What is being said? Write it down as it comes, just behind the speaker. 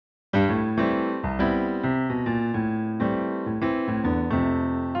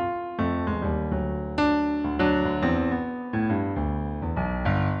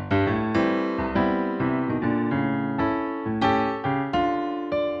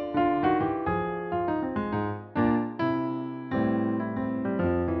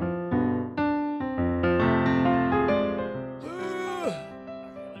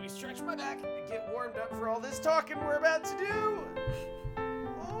what to do.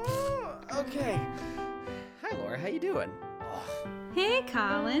 Oh, okay. Hi, Laura. How you doing? Oh, Hey,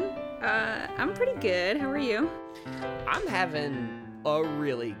 Colin. I'm pretty good. How are you? I'm having a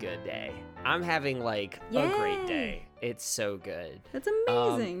really good day. I'm having, like, a great day. It's so good. That's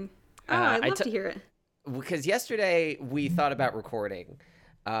amazing. I'd love to hear it. Because yesterday we thought about recording,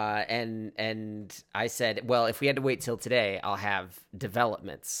 and I said, well, if we had to wait till today, I'll have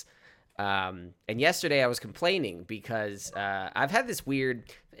developments. And yesterday I was complaining because I've had this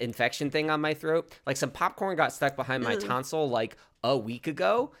weird infection thing on my throat. Like, some popcorn got stuck behind my tonsil like a week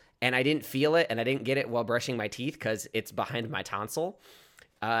ago, and I didn't feel it, and I didn't get it while brushing my teeth because it's behind my tonsil.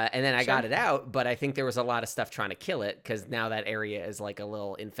 And then I got it out, but I think there was a lot of stuff trying to kill it because now that area is like a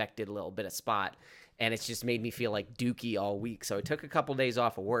little infected, little bit of spot. And it's just made me feel like dookie all week. So I took a couple days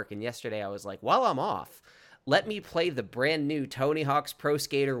off of work. And yesterday I was like, while I'm off, let me play the brand new Tony Hawk's Pro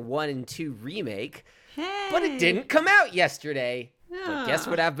Skater 1 and 2 remake. Hey. But it didn't come out yesterday. But guess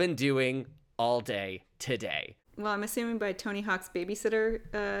what I've been doing all day today? Well, I'm assuming by Tony Hawk's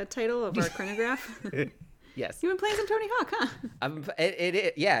Babysitter title of our chronograph. Yes. You've been playing some Tony Hawk, huh?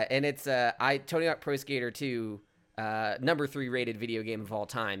 Yeah, and it's Tony Hawk Pro Skater 2, number 3 rated video game of all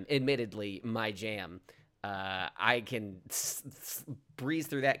time. Admittedly, my jam. I can breeze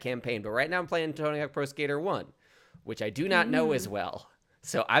through that campaign, but right now I'm playing Tony Hawk Pro Skater 1, which I do not know as well.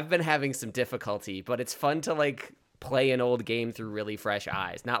 So I've been having some difficulty, but it's fun to like play an old game through really fresh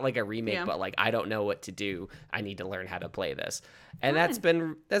eyes. Not like a remake, but like I don't know what to do. I need to learn how to play this. And that's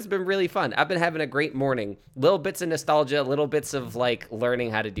been really fun. I've been having a great morning. Little bits of nostalgia, little bits of like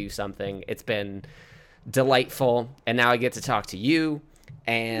learning how to do something. It's been delightful. And now I get to talk to you,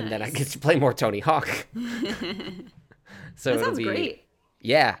 and then I get to play more Tony Hawk. So that sounds great.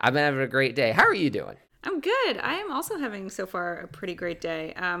 Yeah, I've been having a great day. How are you doing? I'm good. I am also having so far a pretty great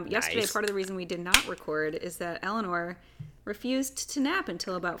day. Yesterday, part of the reason we did not record is that Eleanor refused to nap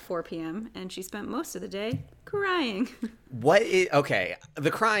until about 4 p.m. and she spent most of the day crying. Okay,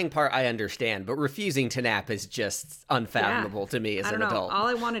 the crying part I understand, but refusing to nap is just unfathomable to me as an adult. All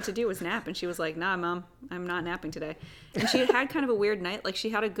I wanted to do was nap, and she was like, nah, Mom, I'm not napping today. And she had kind of a weird night. Like, she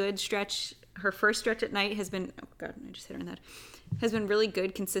had a good stretch. Her first stretch at night has been, oh God, I just hit her in the head, has been really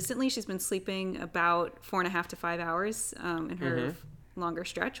good consistently. She's been sleeping about 4.5 to 5 hours in her longer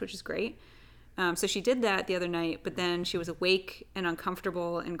stretch, which is great. So she did that the other night, but then she was awake and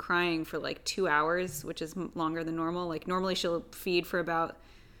uncomfortable and crying for like 2 hours, which is longer than normal. Like, normally she'll feed for about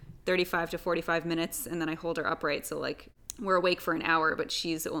 35 to 45 minutes, and then I hold her upright. So like we're awake for an hour, but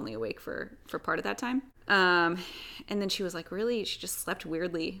she's only awake for part of that time. And then she was like, she just slept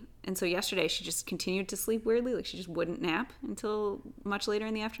weirdly. And so yesterday she just continued to sleep weirdly. Like, she just wouldn't nap until much later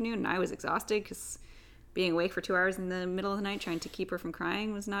in the afternoon. And I was exhausted because being awake for 2 hours in the middle of the night trying to keep her from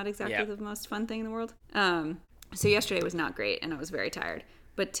crying was not exactly the most fun thing in the world. So yesterday was not great, and I was very tired.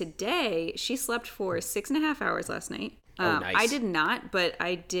 But today, she slept for 6.5 hours last night. Nice. I did not, but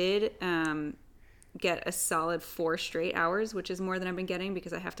I did get a solid 4 straight hours, which is more than I've been getting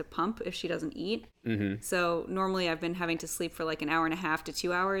because I have to pump if she doesn't eat. So normally I've been having to sleep for like an hour and a half to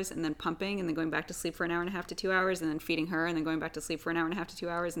 2 hours, and then pumping, and then going back to sleep for an hour and a half to 2 hours, and then feeding her, and then going back to sleep for an hour and a half to 2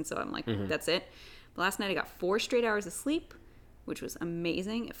 hours. And so I'm like, that's it. But last night I got 4 straight hours of sleep, which was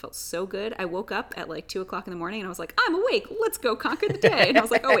amazing. It felt so good. I woke up at like 2 o'clock in the morning and I was like, I'm awake. Let's go conquer the day. And I was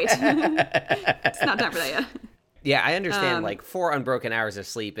like, oh wait, it's not time for that yet. Yeah, I understand. Like, 4 unbroken hours of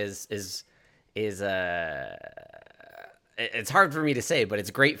sleep is it's hard for me to say, but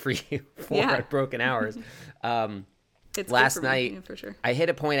it's great for you. 4 unbroken hours. It's last night, yeah, for sure. I hit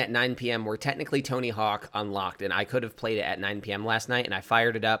a point at 9 p.m. where technically Tony Hawk unlocked, and I could have played it at 9 p.m. last night, and I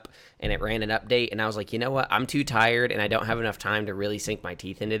fired it up, and it ran an update, and I was like, you know what? I'm too tired, and I don't have enough time to really sink my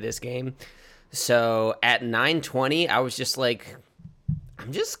teeth into this game. So at 9:20, I was just like,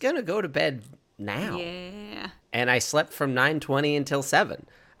 I'm just going to go to bed now. Yeah. And I slept from 9:20 until 7.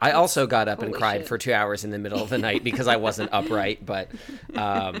 I also got up and cried shit. for 2 hours in the middle of the night because I wasn't upright, but...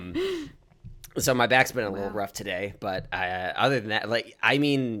 So my back's been a little rough today, but other than that, like, I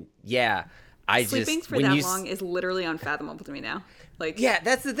mean, yeah, Sleeping for that long is literally unfathomable to me now. Like, yeah,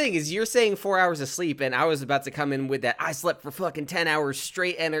 that's the thing is you're saying 4 hours of sleep, and I was about to come in with that I slept for fucking 10 hours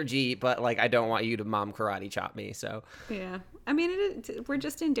straight energy, but like I don't want you to mom karate chop me. So yeah, I mean, we're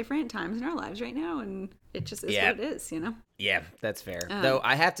just in different times in our lives right now, and it just is what it is, you know? Yeah, that's fair. Though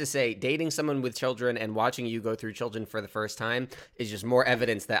I have to say, dating someone with children and watching you go through children for the first time is just more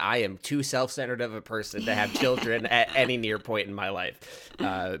evidence that I am too self-centered of a person to have children at any near point in my life.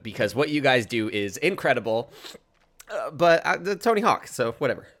 Because what you guys do is incredible. But the Tony Hawk, so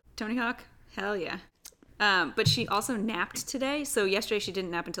whatever. Tony Hawk, hell yeah. But she also napped today. So yesterday she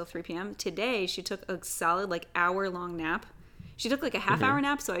didn't nap until 3 p.m. Today she took a solid like hour-long nap. She took like a half-hour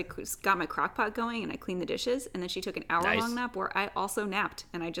nap, so I got my crock pot going and I cleaned the dishes. And then she took an hour-long nap where I also napped.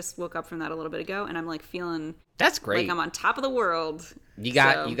 And I just woke up from that a little bit ago, and I'm like feeling that's great. Like I'm on top of the world. You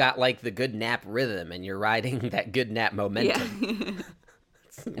got like the good nap rhythm, and you're riding that good nap momentum. Yeah.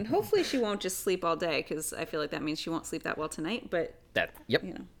 And hopefully she won't just sleep all day, because I feel like that means she won't sleep that well tonight. But yep,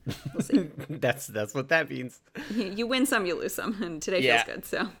 we'll see. that's what that means. You win some, you lose some, and today feels good.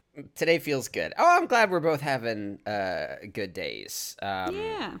 So today feels good. Oh, I'm glad we're both having good days.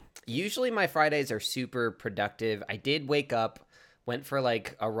 Yeah. Usually my Fridays are super productive. I did wake up, went for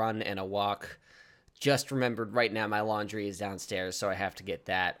like a run and a walk. Just remembered right now my laundry is downstairs, so I have to get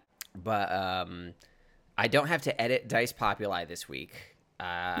that. But I don't have to edit Dice Populi this week.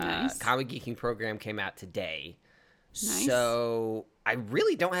 Nice. Comic Geeking Program came out today. Nice. So I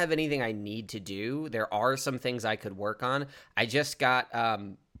really don't have anything I need to do. There are some things I could work on. I just got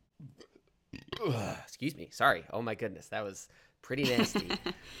excuse me. Sorry. Oh my goodness. That was pretty nasty.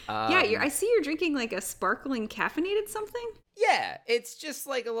 Yeah, I see you're drinking like a sparkling caffeinated something. Yeah, it's just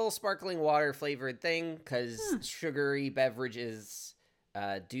like a little sparkling water flavored thing, because sugary beverages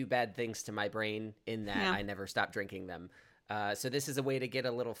do bad things to my brain in that I never stop drinking them. So this is a way to get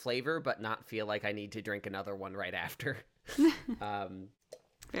a little flavor, but not feel like I need to drink another one right after.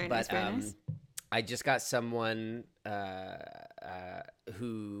 Very nice. I just got someone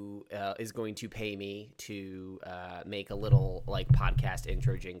who is going to pay me to make a little like podcast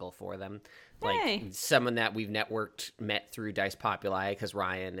intro jingle for them. Like someone that we've met through Dice Populi, because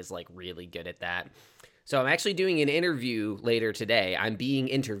Ryan is like really good at that. So I'm actually doing an interview later today. I'm being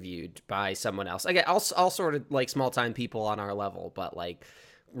interviewed by someone else. Again, all sort of like small time people on our level, but like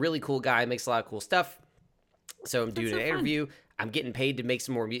really cool guy, makes a lot of cool stuff. So I'm doing an interview. I'm getting paid to make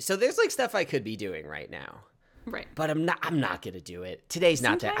some more music. So there's like stuff I could be doing right now. Right. But I'm not going to do it. Today's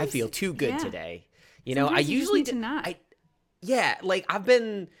not that. I feel too good today. You know, I Sometimes usually to not. like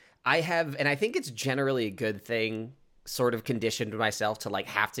I have, and I think it's generally a good thing, sort of conditioned myself to like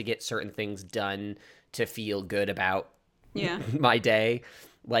have to get certain things done to feel good about my day.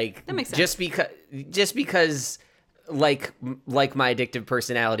 Like that makes sense. just because like my addictive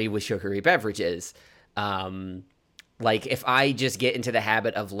personality with sugary beverages, like if I just get into the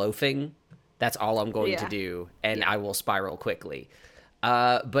habit of loafing, that's all I'm going to do, and I will spiral quickly.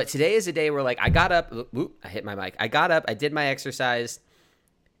 But today is a day where like I got up, I hit my mic. I got up, I did my exercise,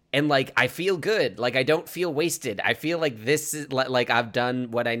 and like I feel good. Like I don't feel wasted. I feel like this is like I've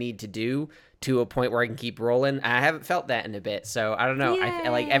done what I need to do to a point where I can keep rolling. I haven't felt that in a bit, so I don't know. I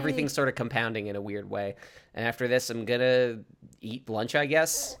like everything's sort of compounding in a weird way. And after this, I'm gonna eat lunch, I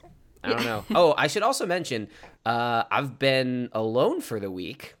guess. I don't know. Oh, I should also mention, I've been alone for the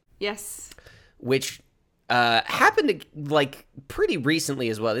week. Yes. Which happened like pretty recently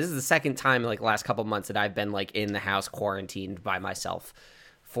as well. This is the second time like the last couple months that I've been like in the house quarantined by myself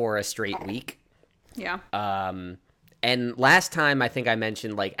for a straight week. Yeah. And last time I think I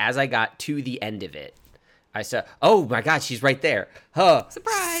mentioned like as I got to the end of it, I said, "Oh my God, she's right there!" Huh?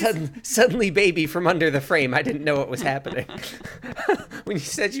 Surprise! Suddenly, baby from under the frame. I didn't know what was happening. When you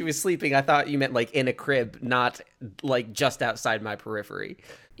said she was sleeping, I thought you meant like in a crib, not like just outside my periphery.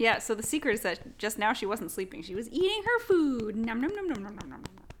 Yeah. So the secret is that just now she wasn't sleeping; she was eating her food. Nom nom nom nom nom nom nom.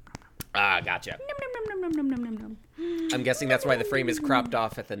 Ah, gotcha. Nom nom nom nom nom nom nom. I'm guessing that's why the frame is cropped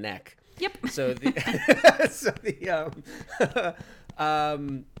off at the neck. Yep. So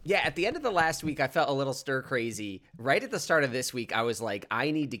yeah, at the end of the last week, I felt a little stir crazy. Right at the start of this week, I was like,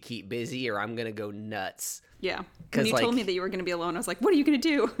 I need to keep busy or I'm going to go nuts. Yeah. When you told me that you were going to be alone, I was like, what are you going to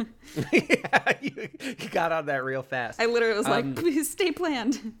do? Yeah, you got on that real fast. I literally was like, stay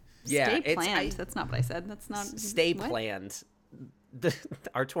planned. Yeah. Stay planned. That's not what I said. That's not. Stay planned.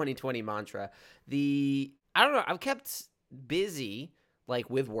 Our 2020 mantra. I don't know. I've kept busy like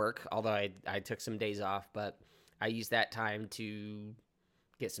with work, although I took some days off, but I used that time to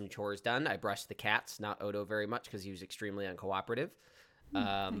get some chores done. I brushed the cats, not Odo very much because he was extremely uncooperative.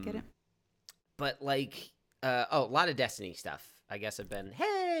 I get it. But like, a lot of Destiny stuff. I guess I've been,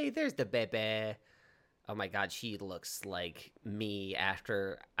 hey, there's the bebe. Oh my God, she looks like me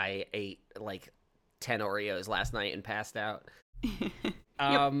after I ate like 10 Oreos last night and passed out.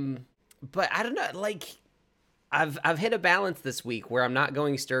 But I don't know, like I've hit a balance this week where I'm not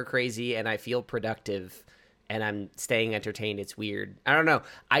going stir crazy and I feel productive and I'm staying entertained. It's weird. I don't know.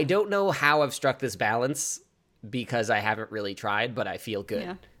 I don't know how I've struck this balance because I haven't really tried, but I feel good.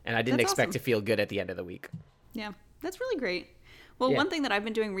 Yeah. And I didn't expect to feel good at the end of the week. Yeah, that's really great. Well, one thing that I've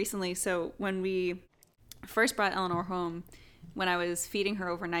been doing recently, so when we first brought Eleanor home, when I was feeding her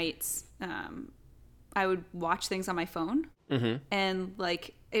overnights, I would watch things on my phone. And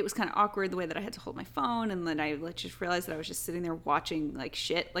like it was kind of awkward the way that I had to hold my phone, and then I like just realized that I was just sitting there watching like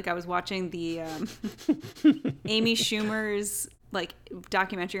shit. Like I was watching the Amy Schumer's like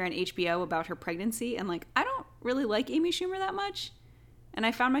documentary on HBO about her pregnancy, and like I don't really like Amy Schumer that much. And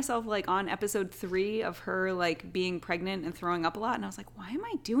I found myself like on episode 3 of her like being pregnant and throwing up a lot, and I was like, why am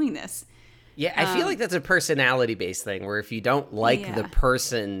I doing this? Yeah, I feel like that's a personality-based thing where if you don't like the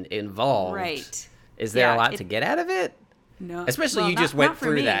person involved, right? Is there a lot to get out of it? No, especially you just went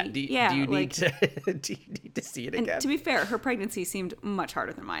through that. Do you need to do you need to see it again? And to be fair, her pregnancy seemed much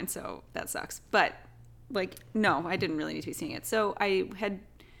harder than mine, so that sucks. But like, no, I didn't really need to be seeing it. So I had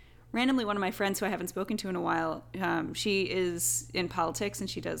randomly one of my friends who I haven't spoken to in a while. She is in politics and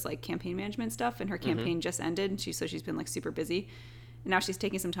she does like campaign management stuff, and her campaign just ended, and she's been like super busy. And now she's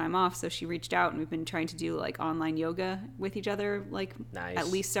taking some time off, so she reached out, and we've been trying to do like online yoga with each other, like at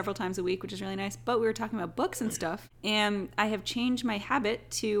least several times a week, which is really nice. But we were talking about books and stuff, and I have changed my habit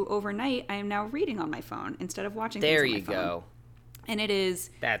to overnight I am now reading on my phone instead of watching things on my phone. There you go. And it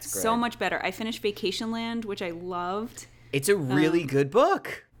is so much better. I finished Vacationland, which I loved. It's a really good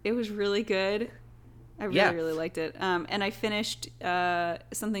book. It was really good. I really, really liked it. And I finished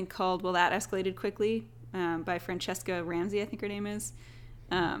something called Well, That Escalated Quickly, by Francesca Ramsey, I think her name is,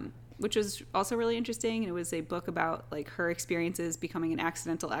 which was also really interesting. It was a book about like her experiences becoming an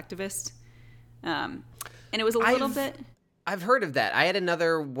accidental activist, and it was a little bit. I've heard of that. I had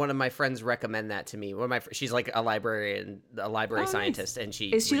another one of my friends recommend that to me. She's like a library scientist, nice. And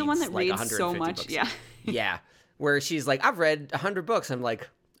she is she reads the one that like reads so much? Books. Yeah, yeah. Where she's like, I've read 100 books. I'm like,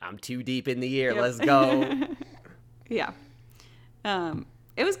 I'm too deep in the year. Yep. Let's go. Yeah,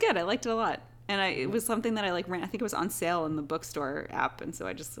 it was good. I liked it a lot. And it was something that I like ran. I think it was on sale in the bookstore app, and so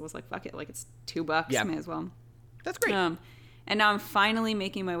I just was like, "Fuck it!" Like it's $2. Yeah. May as well. That's great. And now I'm finally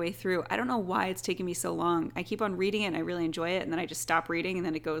making my way through. I don't know why it's taking me so long. I keep on reading it, and I really enjoy it, and then I just stop reading, and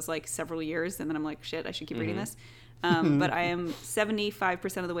then it goes like several years, and then I'm like, "Shit, I should keep reading this." But I am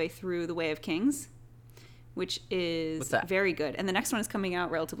 75% of the way through The Way of Kings, which is very good. And the next one is coming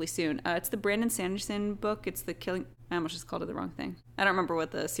out relatively soon. It's the Brandon Sanderson book. It's the Killing. I almost just called it the wrong thing. I don't remember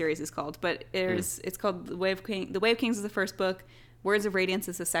what the series is called, but it's called The Way of Kings. The Way of Kings is the first book. Words of Radiance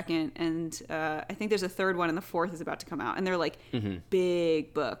is the second, and I think there's a third one, and the fourth is about to come out. And they're like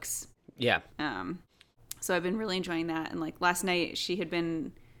big books. Yeah. So I've been really enjoying that. And like last night, she had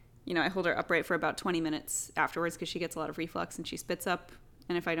been, I hold her upright for about 20 minutes afterwards because she gets a lot of reflux and she spits up.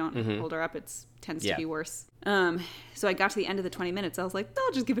 And if I don't hold her up, it tends to be worse. So I got to the end of the 20 minutes. I was like,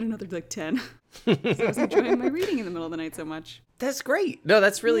 I'll just give it another like 10. So I was enjoying my reading in the middle of the night so much. That's great. No,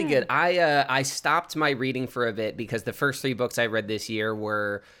 that's really good. I stopped my reading for a bit because the first 3 books I read this year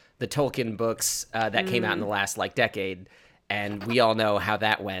were the Tolkien books that came out in the last like decade. And we all know how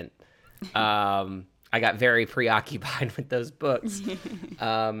that went. I got very preoccupied with those books.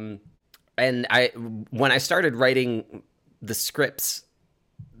 And when I started writing the scripts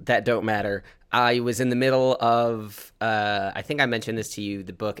that don't matter, I was in the middle of, I think I mentioned this to you,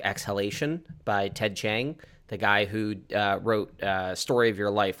 the book Exhalation by Ted Chiang, the guy who wrote Story of Your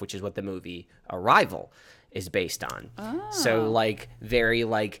Life, which is what the movie Arrival is based on. Oh. So like very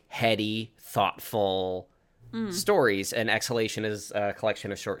like heady, thoughtful stories, and Exhalation is a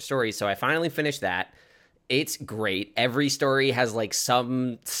collection of short stories. So I finally finished that. It's great. Every story has like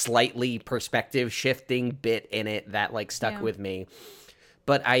some slightly perspective shifting bit in it that like stuck with me.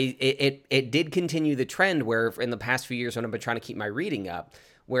 But it did continue the trend where in the past few years when I've been trying to keep my reading up,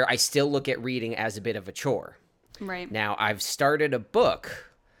 where I still look at reading as a bit of a chore. Right. Now, I've started a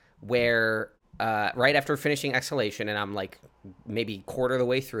book where right after finishing Exhalation, and I'm like maybe quarter of the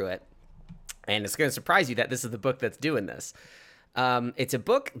way through it, and it's going to surprise you that this is the book that's doing this. It's a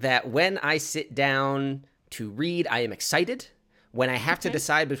book that when I sit down to read, I am excited. When I have to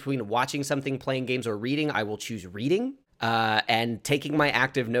decide between watching something, playing games, or reading, I will choose reading. And taking my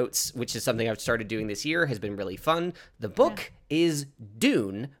active notes, which is something I've started doing this year, has been really fun. The book is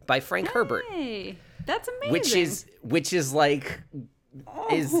Dune by Frank Herbert. That's amazing. Which is like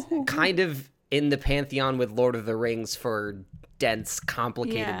is kind of in the pantheon with Lord of the Rings for dense,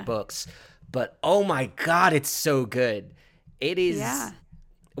 complicated books. But oh my God, it's so good. It is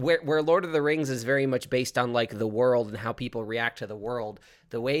where Lord of the Rings is very much based on like the world and how people react to the world.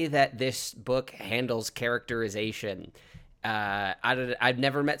 The way that this book handles characterization, I've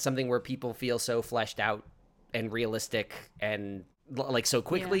never met something where people feel so fleshed out and realistic and like so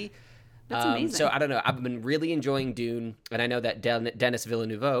quickly. Yeah. That's amazing. So I don't know. I've been really enjoying Dune, and I know that Denis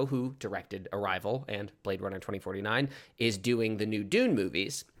Villeneuve, who directed Arrival and Blade Runner 2049, is doing the new Dune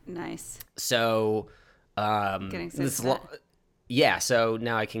movies. Nice. So getting so yeah, so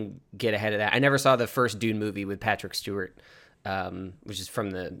now I can get ahead of that. I never saw the first Dune movie with Patrick Stewart, which is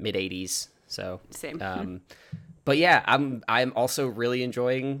from the mid '80s. So Same. But yeah, I'm also really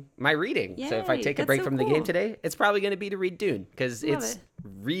enjoying my reading. So if I Yay, take a that's break so from the cool. game today, it's probably going to be to read Dune because Love it's it.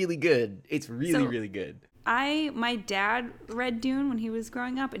 really good. It's really, So- really good. My dad read Dune when he was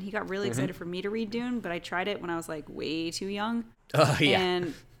growing up, and he got Mm-hmm. really excited for me to read Dune, but I tried it when I was like way too young. Oh yeah,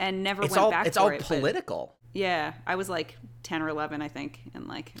 And never it's went all back it's for all it. But political. yeah, I was like 10 or 11, I think, and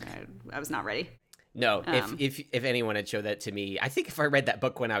like I was not ready. No, if anyone had showed that to me, I think if I read that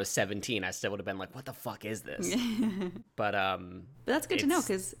book when I was 17, I still would have been like, "What the fuck is this?" But But that's good to know It's-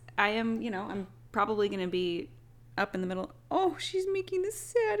 because I am, I'm probably going to be up in the middle. Oh, she's making the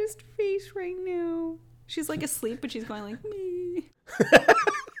saddest face right now. She's like asleep, but she's going like me.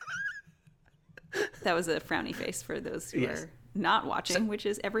 That was a frowny face for those who Yes. are not watching, which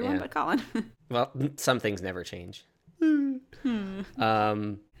is everyone Yeah. but Colin. well, some things never change.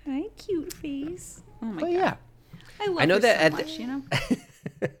 Hi, cute face. Oh my But god. yeah, I love I know her that so at much, you know?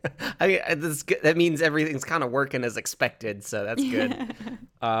 that means everything's kind of working as expected, so that's good.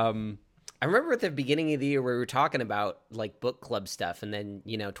 I remember at the beginning of the year we were talking about like book club stuff, and then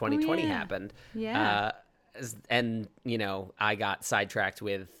 2020 yeah. happened. Yeah. And I got sidetracked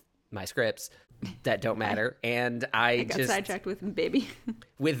with my scripts that don't matter, and I got sidetracked with baby.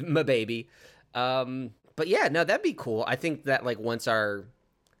 with my baby. But yeah, no, that'd be cool. I think that like once our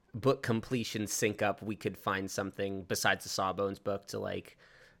book completions sync up, we could find something besides the Sawbones book to like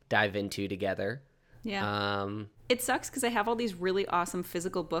dive into together. Yeah. It sucks because I have all these really awesome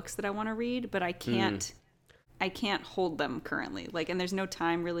physical books that I want to read, but I can't hold them currently. Like, and there's no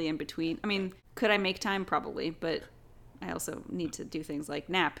time really in between. I mean, could I make time? Probably, but I also need to do things like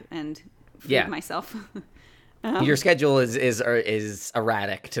nap and feed Yeah. myself. Your schedule is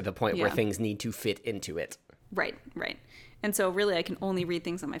erratic to the point where Yeah. things need to fit into it. Right. And so really I can only read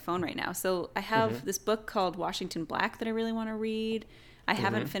things on my phone right now. So I have this book called Washington Black that I really want to read. I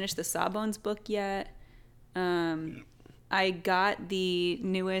haven't finished the Sawbones book yet. I got the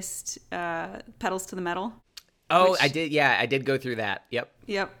newest Pedals to the Metal. Oh, Which- I did. Yeah, I did go through that. Yep.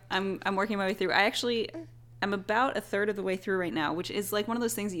 Yep, I'm working my way through. I'm about a third of the way through right now, which is like one of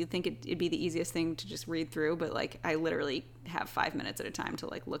those things that you'd think it'd be the easiest thing to just read through, but like I literally have 5 minutes at a time to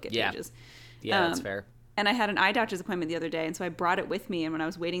like look at Yeah. pages. Yeah, that's fair. And I had an eye doctor's appointment the other day, and so I brought it with me. And when I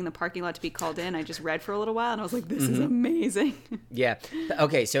was waiting in the parking lot to be called in, I just read for a little while, and I was like, "This is amazing." Yeah.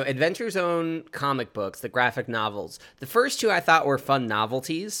 Okay, so Adventure Zone comic books, the graphic novels. The first two I thought were fun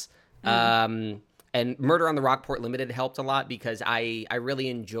novelties. And Murder on the Rockport Limited helped a lot because I really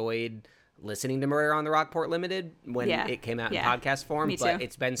enjoyed listening to Murder on the Rockport Limited when Yeah. it came out in Yeah. podcast form. Me But too.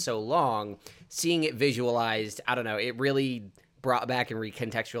 it's been so long. Seeing it visualized, I don't know, it really brought back and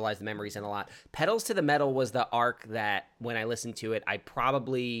recontextualized the memories in a lot. Pedals to the Metal was the arc that when I listened to it, I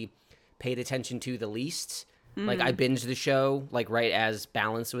probably paid attention to the least. Like I binged the show like right as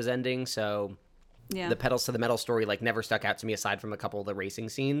Balance was ending, so Yeah. the Pedals to the Metal story like never stuck out to me aside from a couple of the racing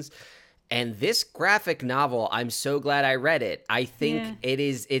scenes. And this graphic novel, I'm so glad I read it. I think Yeah.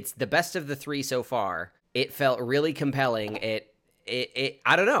 it's the best of the three so far. It felt really compelling. It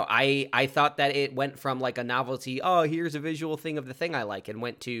I don't know. I thought that it went from like a novelty, oh, here's a visual thing of the thing I like, and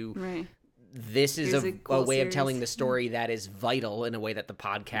went to Right. this is Here's a a cool way of series. telling the story that is vital in a way that the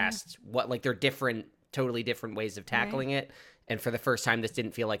podcast they're different, totally different ways of tackling it. And for the first time, this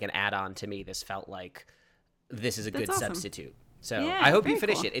didn't feel like an add-on to me. This felt like this is a That's good awesome. substitute. So Yeah, I hope you very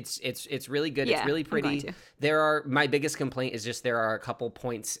finish cool. it. It's really good. Yeah, It's really I'm going pretty. to. My biggest complaint is just there are a couple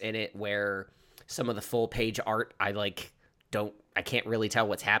points in it where some of the full page art I can't really tell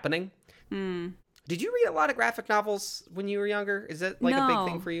what's happening. Did you read a lot of graphic novels when you were younger? Is that like a big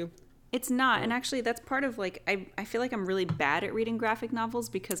thing No. for you? It's not. And actually, that's part of like, I feel like I'm really bad at reading graphic novels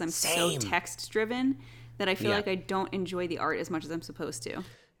because I'm Same. so text driven that I feel Yeah. like I don't enjoy the art as much as I'm supposed to.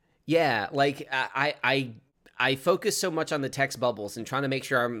 Yeah, like I focus so much on the text bubbles and trying to make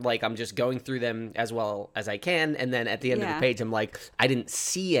sure I'm just going through them as well as I can, and then at the end of Yeah. the page I'm like, I didn't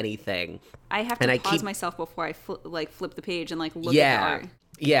see anything. I have And to I pause keep- myself before I flip the page and like look Yeah. at the art.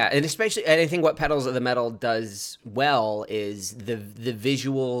 Yeah, and I think what Pedals of the Metal does well is the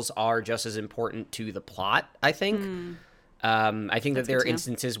visuals are just as important to the plot, I think. I think that there are good to know.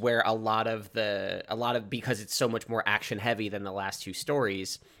 instances where a lot of because it's so much more action heavy than the last two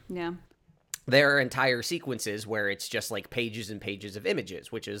stories, Yeah. there are entire sequences where it's just like pages and pages of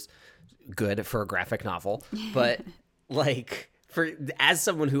images, which is good for a graphic novel. But like as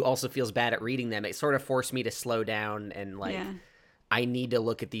someone who also feels bad at reading them, it sort of forced me to slow down and like Yeah. I need to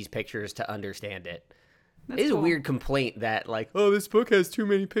look at these pictures to understand it. That's It is a cool. weird complaint that like, oh, this book has too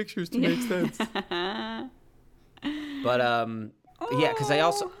many pictures to make sense. But Yeah, because I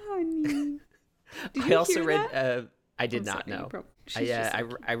also honey. Did I you also hear read that? I did I'm not sorry, know. she's just like,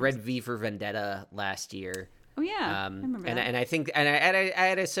 I read V for Vendetta last year. oh yeah, I remember that. And I think I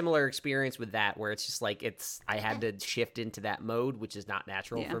had a similar experience with that where it's just like I had to shift into that mode, which is not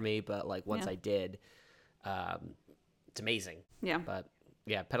natural for me, but like once I did, it's amazing. Yeah. But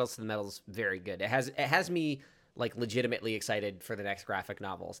yeah, Pedals to the Metal is very good. It has me like legitimately excited for the next graphic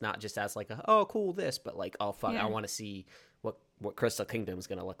novels, not just as like oh cool this, but like oh fuck, I want to see what Crystal Kingdom is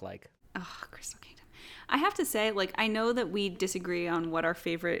gonna look like. Oh, Crystal Kingdom. I have to say, like, I know that we disagree on what our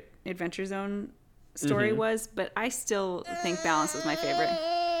favorite Adventure Zone story was, but I still think Balance was my favorite.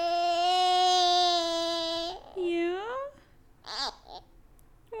 Yeah? Oh,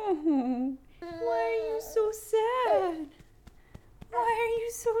 why are you so sad? Why are you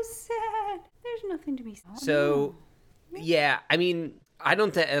so sad? There's nothing to be sad. So, yeah, I mean, I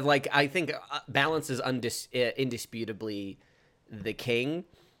don't like. I think Balance is indisputably the king,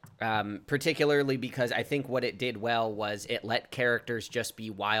 particularly because I think what it did well was it let characters just be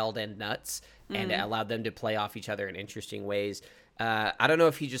wild and nuts, and it allowed them to play off each other in interesting ways. I don't know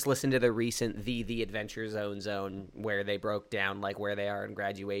if you just listened to the recent the Adventure Zone where they broke down like where they are in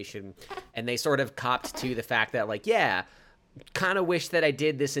graduation, and they sort of copped to the fact that like kind of wish that I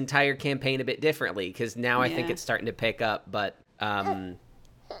did this entire campaign a bit differently because now I think it's starting to pick up. But I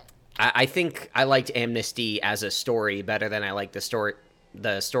think I liked Amnesty as a story better than I liked the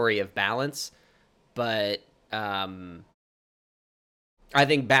story of Balance. But I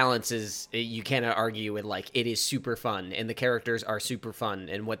think Balance is, you cannot argue with, like, it is super fun and the characters are super fun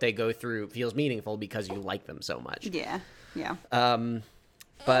and what they go through feels meaningful because you like them so much. Yeah.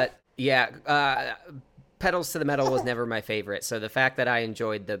 But yeah, Pedals to the Metal was never my favorite, so the fact that I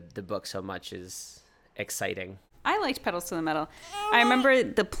enjoyed the book so much is exciting. I liked Pedals to the Metal. I remember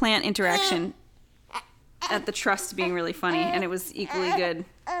the plant interaction at the trust being really funny, and it was equally good.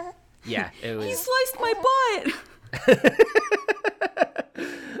 Yeah, it was. He sliced my butt!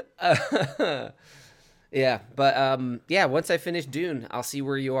 Yeah, but yeah, once I finish Dune, I'll see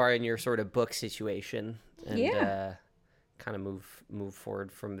where you are in your sort of book situation, and kind of move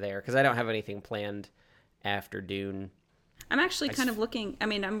forward from there, because I don't have anything planned after Dune. I'm actually kind of looking. I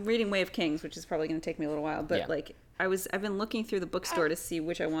mean, I'm reading Way of Kings, which is probably going to take me a little while. But like, I've been looking through the bookstore to see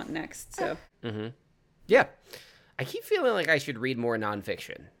which I want next. So. Yeah, I keep feeling like I should read more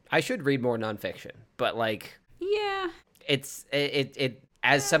nonfiction. But like, it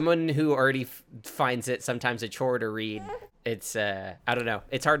as someone who already finds it sometimes a chore to read. It's I don't know.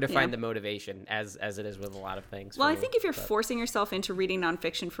 It's hard to find the motivation as it is with a lot of things. Well, I think if you're forcing yourself into reading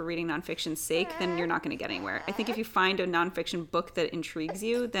nonfiction for reading nonfiction's sake, then you're not going to get anywhere. I think if you find a nonfiction book that intrigues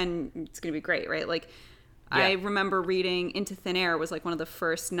you, then it's going to be great, right? Like, I remember reading Into Thin Air was like one of the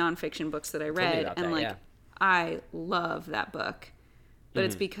first nonfiction books that I read, and I love that book. But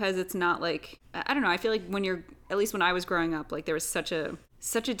it's because it's not like, I don't know. I feel like at least when I was growing up, like there was such a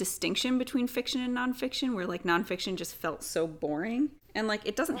distinction between fiction and nonfiction, where like nonfiction just felt so boring, and like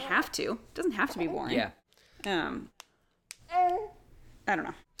it doesn't have to be boring. I don't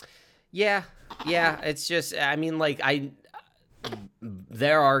know. Yeah, it's just, I mean, like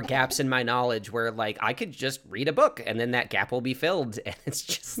there are gaps in my knowledge where like I could just read a book and then that gap will be filled, and it's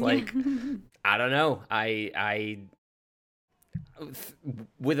just like I don't know. I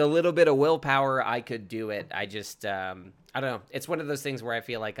with a little bit of willpower I could do it. I just I don't know. It's one of those things where I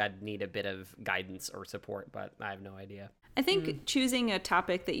feel like I'd need a bit of guidance or support, but I have no idea. I think choosing a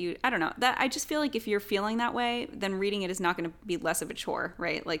topic that I don't know, that I just feel like if you're feeling that way, then reading it is not going to be less of a chore,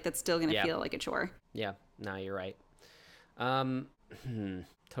 right? Like that's still going to feel like a chore. Yeah, no, you're right.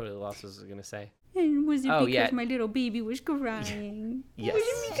 Totally lost what I was going to say. And was it because my little baby was crying? Yes. Was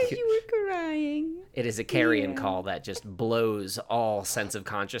it because you were crying? It is a carrion call that just blows all sense of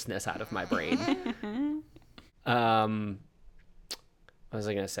consciousness out of my brain. What was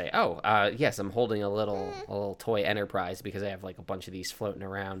I going to say? Yes, I'm holding a little toy Enterprise because I have like a bunch of these floating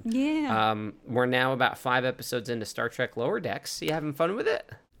around. Yeah. We're now about 5 episodes into Star Trek Lower Decks. You having fun with it?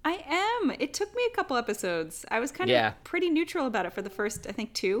 I am. It took me a couple episodes. I was kind of pretty neutral about it for the first, I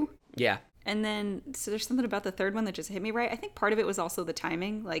think, 2. Yeah. And then, so there's something about the third one that just hit me right. I think part of it was also the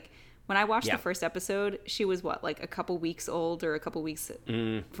timing. Like, when I watched the first episode, she was, like a couple weeks old or a couple weeks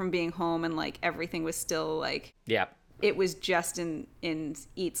from being home, and, like, everything was still, like... Yeah. It was just in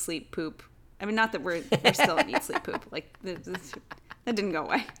Eat, Sleep, Poop. I mean, not that we're still in Eat, Sleep, Poop. Like, that didn't go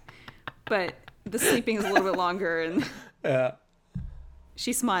away. But the sleeping is a little bit longer, and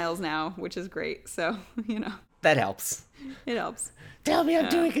she smiles now, which is great. So, That helps. It helps. Tell me I'm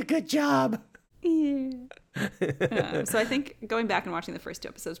doing a good job. Yeah. So I think going back and watching the first 2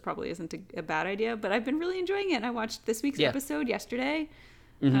 episodes probably isn't a bad idea, but I've been really enjoying it. And I watched this week's episode yesterday.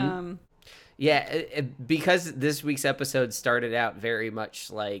 Because this week's episode started out very much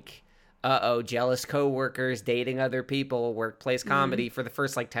like, jealous coworkers dating other people, workplace comedy. For the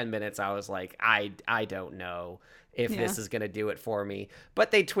first like 10 minutes, I was like, I don't know if this is going to do it for me.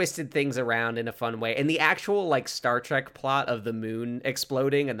 But they twisted things around in a fun way. And the actual like Star Trek plot of the moon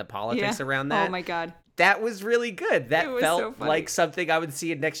exploding and the politics around that. Oh my God. That was really good. That felt so like something I would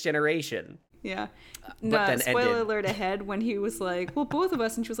see in Next Generation. Yeah. But then spoiler ended. alert ahead when he was like, well, both of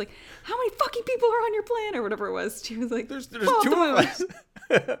us. And she was like, how many fucking people are on your plan? Or whatever it was. She was like, There's two of us.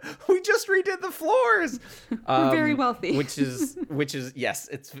 We just redid the floors. We're very wealthy. which is yes,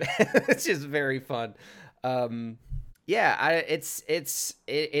 it's just very fun. It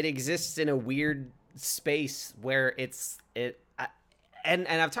exists in a weird space where and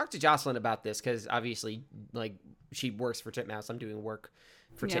I've talked to Jocelyn about this because obviously like she works for Titmouse. I'm doing work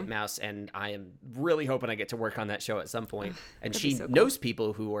for Titmouse, and I am really hoping I get to work on that show at some point. And she knows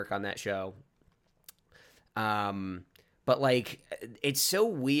people who work on that show. But like, it's so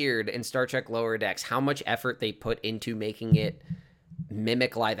weird in Star Trek Lower Decks how much effort they put into making it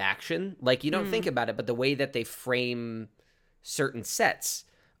mimic live action. Like, you don't think about it, but the way that they frame certain sets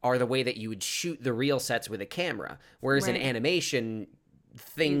are the way that you would shoot the real sets with a camera. Whereas in animation,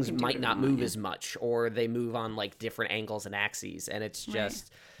 things might not move as much, or they move on like different angles and axes. And it's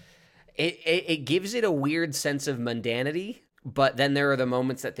just, it gives it a weird sense of mundanity. But then there are the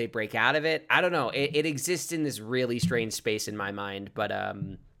moments that they break out of it. I don't know. It exists in this really strange space in my mind. But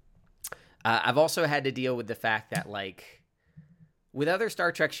I've also had to deal with the fact that, like, with other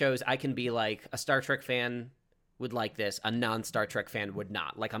Star Trek shows, I can be like, a Star Trek fan would like this, a non-Star Trek fan would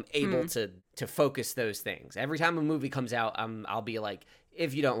not. Like, I'm able to focus those things. Every time a movie comes out, I'll be like,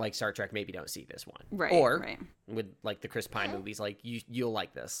 if you don't like Star Trek, maybe don't see this one. Right. Or with like the Chris Pine movies, like you'll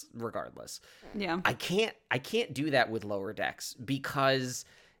like this regardless. Yeah. I can't do that with Lower Decks because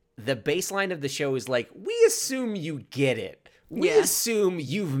the baseline of the show is like, we assume you get it. We assume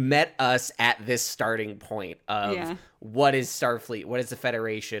you've met us at this starting point of what is Starfleet, what is the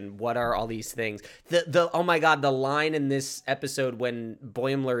Federation, what are all these things. The oh my God, the line in this episode when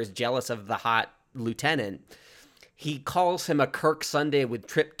Boimler is jealous of the hot lieutenant, he calls him a Kirk Sunday with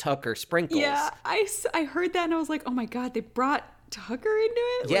Trip Tucker sprinkles. Yeah, I heard that and I was like, oh my God, they brought Tucker into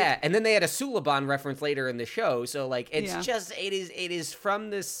it? Yeah, and then they had a Suliban reference later in the show. So like, it's just, it is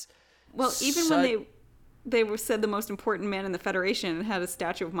from this. Well, even when they were said the most important man in the Federation and had a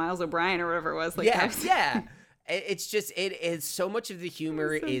statue of Miles O'Brien or whatever it was. Like, It's just, it's so much of the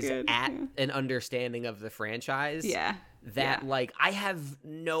humor is at an understanding of the franchise. Yeah. That like, I have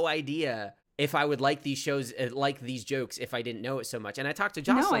no idea if I would like these shows, like these jokes, if I didn't know it so much. And I talked to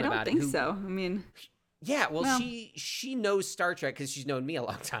Jocelyn about it. No, I don't think so. I mean, yeah, well, she knows Star Trek because she's known me a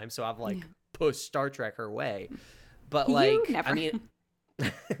long time, so I've like pushed Star Trek her way. But like, I mean,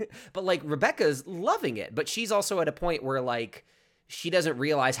 but like Rebecca's loving it, but she's also at a point where like she doesn't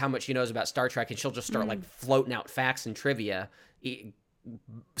realize how much she knows about Star Trek, and she'll just start like floating out facts and trivia.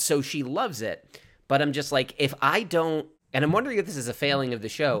 So she loves it. But I'm just like, if I don't. And I'm wondering if this is a failing of the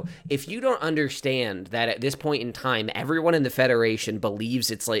show. If you don't understand that at this point in time, everyone in the Federation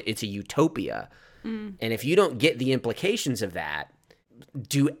believes it's a utopia, and if you don't get the implications of that,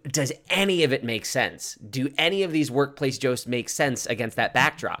 does any of it make sense? Do any of these workplace jokes make sense against that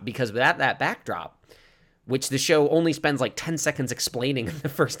backdrop? Because without that backdrop, which the show only spends like 10 seconds explaining in the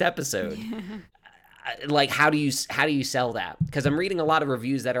first episode, like how do you sell that? Because I'm reading a lot of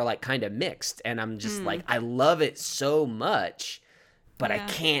reviews that are like kind of mixed, and I'm just like, I love it so much, but I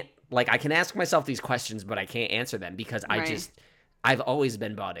can't, like, I can ask myself these questions, but I can't answer them because I've always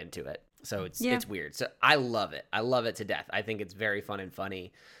been bought into it. So it's weird. So I love it. I love it to death. I think it's very fun and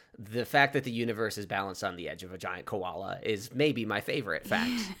funny. The fact that the universe is balanced on the edge of a giant koala is maybe my favorite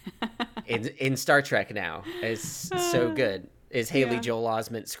fact in Star Trek now. It's so good. Is Haley Joel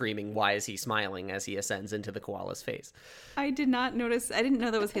Osment screaming, "Why is he smiling?" as he ascends into the koala's face. I did not notice. I didn't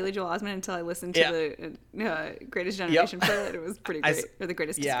know that was Haley Joel Osment until I listened to the Greatest Generation pilot. It was pretty great. Or the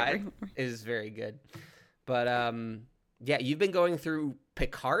Greatest Discovery. It is very good. But you've been going through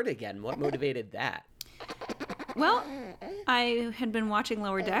Picard again. What motivated that? Well, I had been watching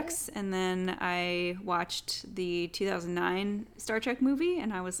Lower Decks, and then I watched the 2009 Star Trek movie,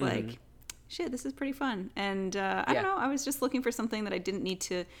 and I was like, shit, this is pretty fun. And I don't know, I was just looking for something that I didn't need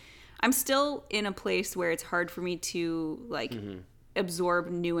to. I'm still in a place where it's hard for me to like absorb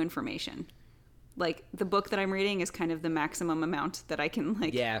new information. Like the book that I'm reading is kind of the maximum amount that I can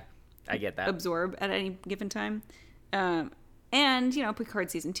like I get that. absorb at any given time. And, Picard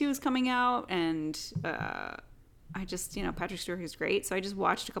season 2 is coming out, and I just, Patrick Stewart is great. So I just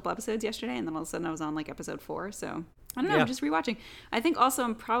watched a couple episodes yesterday, and then all of a sudden I was on like episode 4. So I don't know, I'm just rewatching. I think also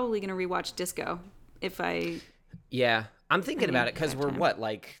I'm probably going to rewatch Disco if I... Yeah, I'm thinking about it because we're,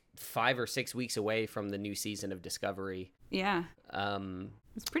 like 5 or 6 weeks away from the new season of Discovery. Yeah.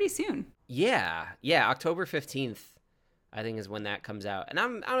 It's pretty soon. Yeah, October 15th, I think, is when that comes out. And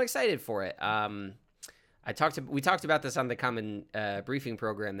I'm excited for it. We talked about this on the Common briefing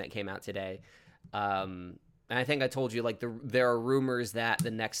program that came out today. And I think I told you, like, there are rumors that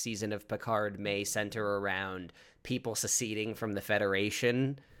the next season of Picard may center around people seceding from the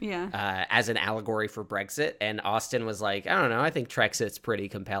Federation as an allegory for Brexit. And Austin was like, I don't know, I think Trexit's pretty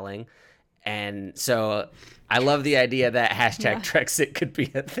compelling. And so I love the idea that hashtag Trexit could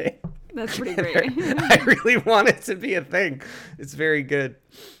be a thing. That's pretty great. I really want it to be a thing. It's very good.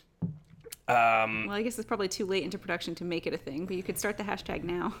 Well, I guess it's probably too late into production to make it a thing, but you could start the hashtag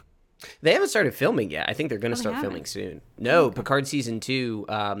now. They haven't started filming yet. I think they're going to start filming soon. No, okay. Picard season 2,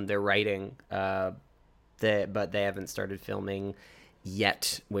 they're writing, but they haven't started filming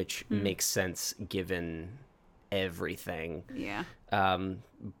yet, which makes sense given everything. Yeah.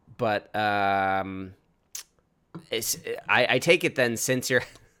 But I take it then, since you're...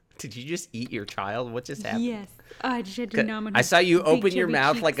 Did you just eat your child? What just happened? Yes. I just had to nom on I saw you open your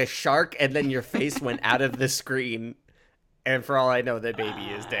mouth cheeks. like a shark, and then your face went out of the screen. And for all I know, the baby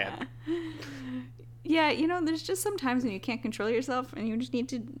is dead. Yeah, there's just some times when you can't control yourself, and you just need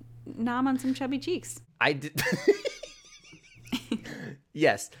to nom on some chubby cheeks. I did.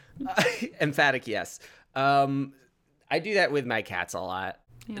 Yes. Emphatic yes. I do that with my cats a lot.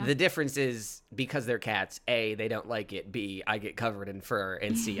 Yeah. The difference is, because they're cats, A, they don't like it, B, I get covered in fur,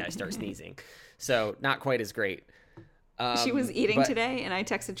 and C, I start sneezing. So not quite as great. She was eating today, and I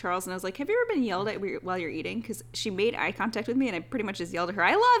texted Charles, and I was like, have you ever been yelled at while you're eating? Because she made eye contact with me, and I pretty much just yelled at her,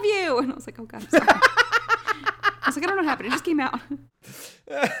 I love you! And I was like, oh, God, I'm sorry. I was like, I don't know what happened. It just came out.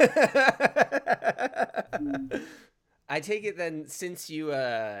 I take it then, since you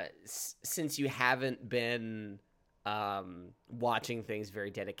haven't been watching things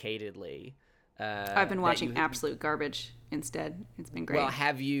very dedicatedly. I've been watching absolute garbage instead. It's been great. Well,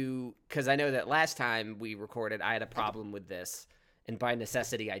 have you, because I know that last time we recorded, I had a problem with this, and by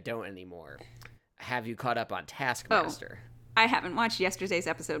necessity, I don't anymore. Have you caught up on Taskmaster? Oh, I haven't watched yesterday's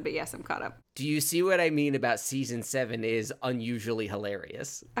episode, but yes, I'm caught up. Do you see what I mean about season 7 is unusually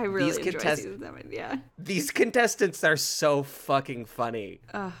hilarious? I really enjoy season 7, yeah. These contestants are so fucking funny.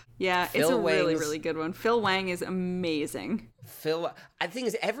 Yeah, it's a really, really good one. Phil Wang is amazing. I think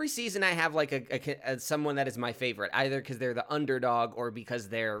is every season I have like a someone that is my favorite, either because they're the underdog or because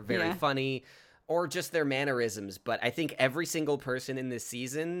they're very funny or just their mannerisms. But I think every single person in this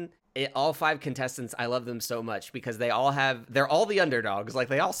season, all 5 contestants, I love them so much because they're all the underdogs. Like,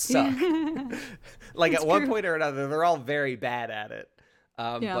 they all suck. Like, at one point or another, they're all very bad at it.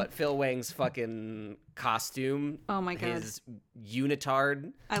 But Phil Wang's fucking costume, oh my God, his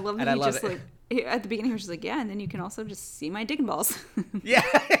unitard. I love that. He just like, at the beginning, he was just like, yeah, and then you can also just see my digging balls. Yeah.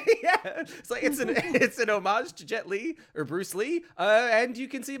 It's like, it's an homage to Jet Li or Bruce Lee, and you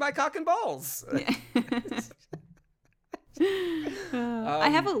can see my cock and balls. Yeah. I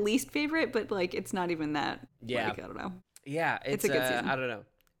have a least favorite, but like, it's not even that. Yeah. Like, I don't know. Yeah, it's a good season. I don't know.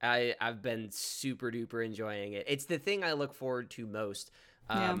 I've been super duper enjoying it. It's the thing I look forward to most.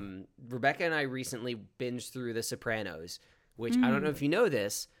 Rebecca and I recently binged through The Sopranos, which I don't know if you know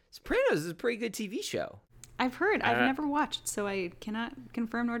this. Sopranos is a pretty good TV show. I've heard. I've never watched, so I cannot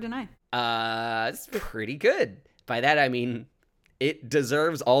confirm nor deny. It's pretty good. By that, I mean, it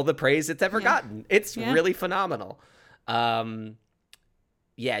deserves all the praise it's ever gotten. It's really phenomenal. James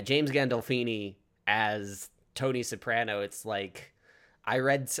Gandolfini as Tony Soprano. It's like, I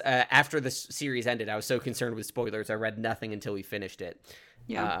read, after the series ended, I was so concerned with spoilers, I read nothing until we finished it.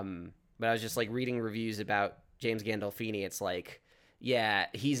 Yeah. But I was just like reading reviews about James Gandolfini. It's like, yeah,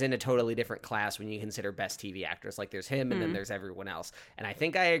 he's in a totally different class when you consider best TV actors. Like, there's him and then there's everyone else. And I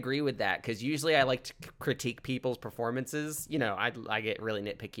think I agree with that, because usually I like to critique people's performances. You know, I get really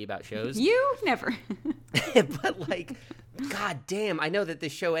nitpicky about shows. You never. But like, god damn, I know that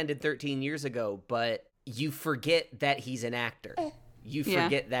this show ended 13 years ago, but you forget that he's an actor. You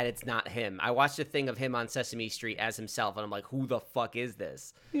forget that it's not him. I watched a thing of him on Sesame Street as himself, and I'm like, who the fuck is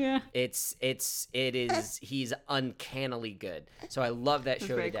this? Yeah. He's uncannily good. So I love that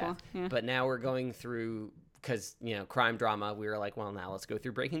show to death. Cool. Yeah. But now we're going through, because, you know, crime drama, we were like, well, now let's go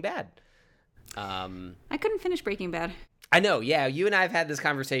through Breaking Bad. I couldn't finish Breaking Bad. I know, yeah. You and I have had this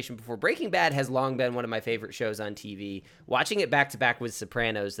conversation before. Breaking Bad has long been one of my favorite shows on TV. Watching it back to back with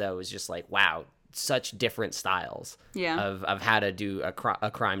Sopranos, though, is just like, wow, such different styles Yeah. of how to do a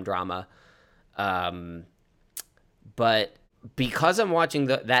crime drama. But because I'm watching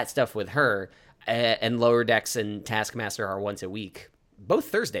that stuff with her, and Lower Decks and Taskmaster are once a week, both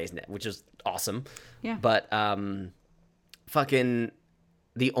Thursdays, which is awesome. Yeah. But fucking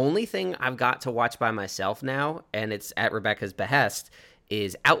the only thing I've got to watch by myself now, and it's at Rebecca's behest,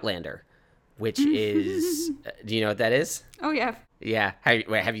 is Outlander, which is do you know what that is? Oh yeah. Yeah.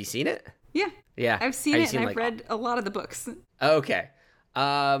 Have you seen it? Yeah. Yeah. I've seen it, and I've read a lot of the books. Okay.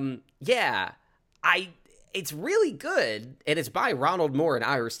 Yeah. It's really good, and it's by Ronald Moore and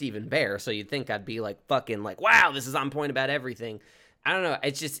Ira Stephen Bear, so you'd think I'd be like fucking like, wow, this is on point about everything. I don't know.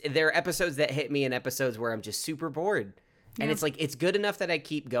 It's just, there are episodes that hit me and episodes where I'm just super bored. And it's like, it's good enough that I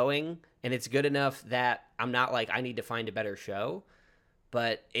keep going, and it's good enough that I'm not like, I need to find a better show.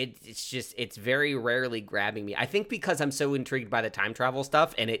 But it's very rarely grabbing me. I think because I'm so intrigued by the time travel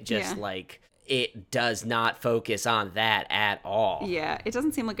stuff, and it just like, it does not focus on that at all. Yeah, it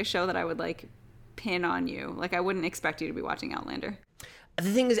doesn't seem like a show that I would like pin on you. Like, I wouldn't expect you to be watching Outlander.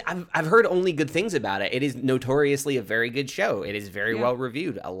 The thing is, I've heard only good things about it. It is notoriously a very good show. It is very well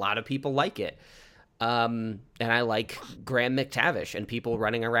reviewed. A lot of people like it. And I like Graham McTavish and people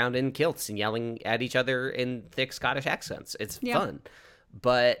running around in kilts and yelling at each other in thick Scottish accents. It's fun.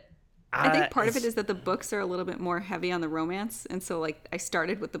 But I think part of it is that the books are a little bit more heavy on the romance. And so, like, I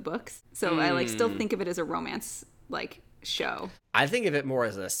started with the books. So I, like, still think of it as a romance, like, show. I think of it more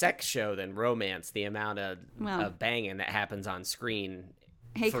as a sex show than romance, the amount of banging that happens on screen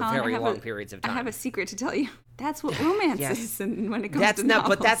for Colin, very long periods of time. I have a secret to tell you. That's what romance is, and when it comes to novels.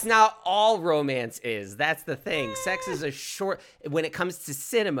 But that's not all romance is. That's the thing. Sex is when it comes to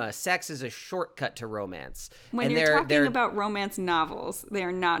cinema, sex is a shortcut to romance. When you're talking about romance novels, they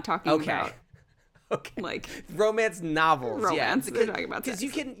are not talking about like romance novels. Romance. Yeah, they're talking about because you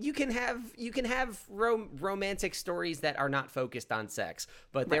can have romantic stories that are not focused on sex,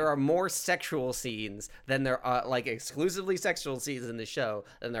 but there are more sexual scenes than there are, like, exclusively sexual scenes in the show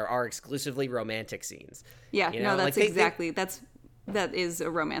than there are exclusively romantic scenes. Yeah, you know? No, that's like exactly that is a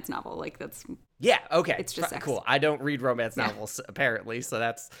romance novel. Like, that's okay. It's just sex. Cool. I don't read romance novels apparently, so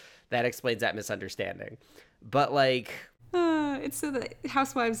that explains that misunderstanding. But like. It's so that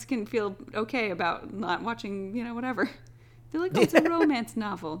housewives can feel okay about not watching, whatever. They're like, oh, it's a romance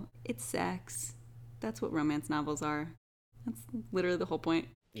novel. It's sex. That's what romance novels are. That's literally the whole point.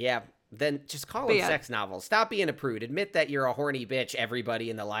 Yeah, then just call them sex novels. Stop being a prude. Admit that you're a horny bitch,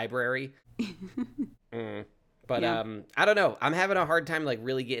 everybody in the library. But I don't know. I'm having a hard time, like,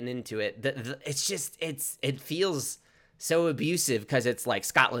 really getting into it. It feels so abusive because it's like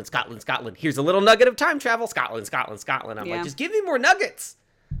Scotland. Here's a little nugget of time travel. Scotland. I'm like, just give me more nuggets.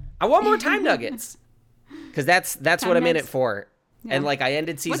 I want more time nuggets. Because that's what I'm in it for. Yeah. And like, I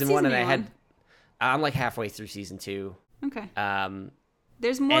ended season 1 and I'm like halfway through season 2. Okay.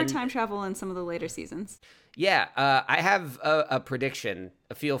 There's more time travel in some of the later seasons. Yeah. I have a prediction.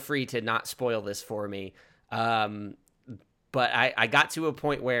 Feel free to not spoil this for me. But I got to a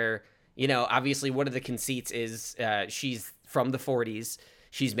point where, obviously one of the conceits is she's from the 40s.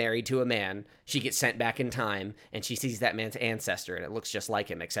 She's married to a man. She gets sent back in time, and she sees that man's ancestor, and it looks just like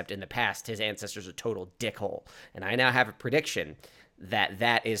him, except in the past, his ancestor's a total dickhole. And I now have a prediction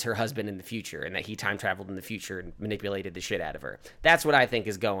that is her husband in the future, and that he time traveled in the future and manipulated the shit out of her. That's what I think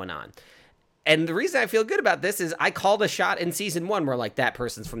is going on. And the reason I feel good about this is I called a shot in season 1 where, like, that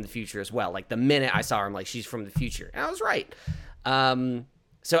person's from the future as well. Like, the minute I saw her, I'm like, she's from the future. And I was right.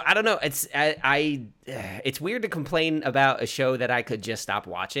 So I don't know. It's weird to complain about a show that I could just stop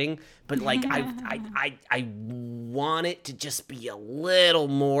watching, but like I want it to just be a little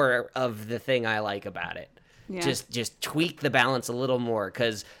more of the thing I like about it. Yeah. Just tweak the balance a little more,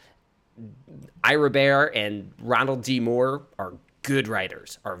 because Ira Bear and Ronald D. Moore are good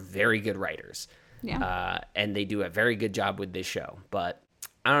writers, are very good writers. Yeah. And they do a very good job with this show. But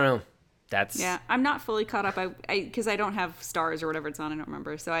I don't know. I'm not fully caught up. Because I don't have Stars or whatever it's on. I don't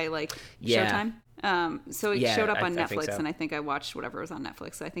remember. So I like Showtime. So it showed up on Netflix, and I think I watched whatever was on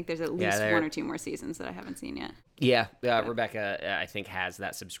Netflix. So I think there's at least 1 or 2 more seasons that I haven't seen yet. Yeah, Rebecca, I think, has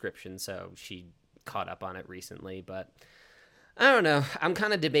that subscription, so she caught up on it recently. But I don't know. I'm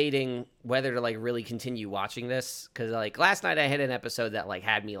kind of debating whether to like really continue watching this, because like last night I had an episode that like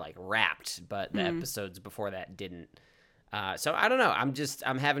had me like wrapped, but the episodes before that didn't. So I don't know.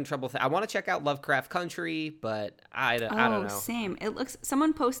 I'm having trouble. I want to check out Lovecraft Country, but I don't know. Same.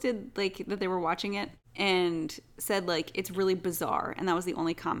 Someone posted like that they were watching it and said like it's really bizarre, and that was the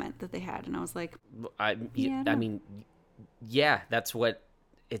only comment that they had. And I was like, I mean, that's what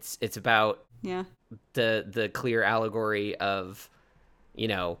it's about. Yeah. The clear allegory of,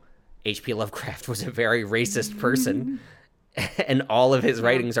 H.P. Lovecraft was a very racist person, and all of his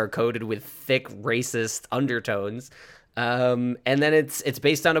writings are coded with thick racist undertones. And then it's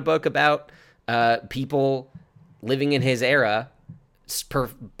based on a book about people living in his era,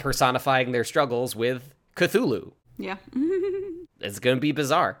 personifying their struggles with Cthulhu. Yeah. It's going to be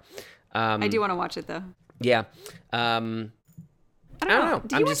bizarre. I do want to watch it though. Yeah. I don't know.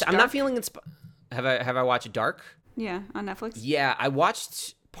 I'm not feeling Have I watched Dark? Yeah, on Netflix. Yeah, I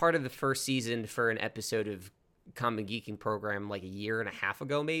watched part of the first season for an episode of Common Geeking Program like a year and a half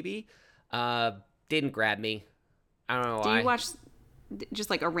ago, maybe. Didn't grab me. I don't know why. Do you watch just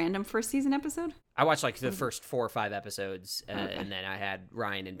like a random first season episode? I watched like the first 4 or 5 episodes, and then I had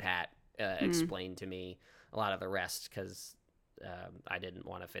Ryan and Pat explain to me a lot of the rest because I didn't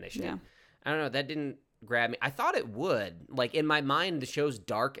want to finish it. I don't know. That didn't grab me. I thought it would. Like, in my mind, the shows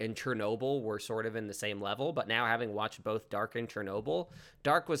Dark and Chernobyl were sort of in the same level, but now having watched both Dark and Chernobyl,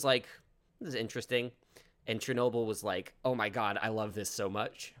 Dark was like, this is interesting, and Chernobyl was like, oh my god, I love this so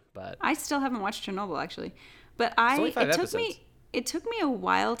much. But I still haven't watched Chernobyl, actually. But it took me a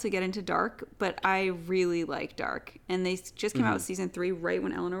while to get into Dark, but I really like Dark. And they just came out with season 3 right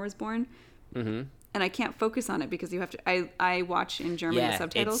when Eleanor was born. Mm-hmm. And I can't focus on it because you have to. I watch in German with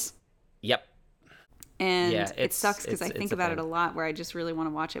subtitles. Yep. And it sucks because I think about it a lot where I just really want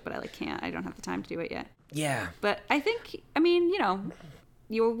to watch it, but I can't. I don't have the time to do it yet. Yeah. But I think, I mean,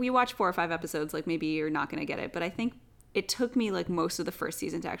 we watch 4 or 5 episodes, like maybe you're not going to get it. But I think it took me like most of the first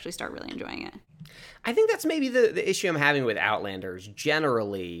season to actually start really enjoying it. I think that's maybe the issue I'm having with Outlanders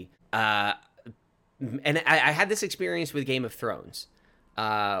generally. And I had this experience with Game of Thrones,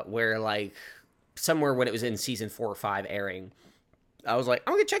 where like somewhere when it was in season 4 or 5 airing, I was like,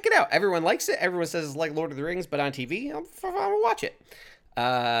 I'm going to check it out. Everyone likes it. Everyone says it's like Lord of the Rings, but on TV. I'm going to watch it.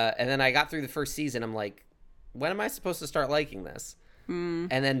 And then I got through the first season. I'm like, when am I supposed to start liking this? And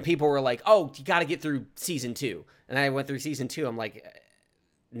then people were like, oh, you got to get through season 2. And I went through season 2. I'm like,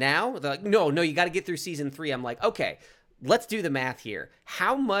 now? They're like, no, you got to get through season 3. I'm like, okay, let's do the math here.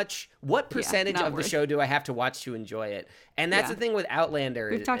 What percentage of the show do I have to watch to enjoy it? And that's the thing with Outlander.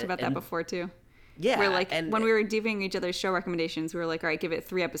 We've talked about that before, too. Yeah. We're like, when we were giving each other show recommendations, we were like, all right, give it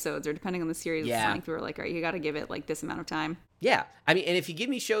 3 episodes, or depending on the series length, we were like, all right, you got to give it like this amount of time. Yeah. I mean, and if you give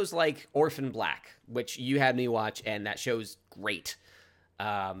me shows like Orphan Black, which you had me watch, and that show's great.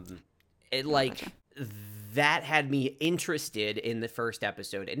 That had me interested in the first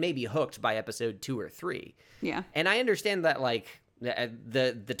episode and maybe hooked by episode 2 or 3. Yeah. And I understand that like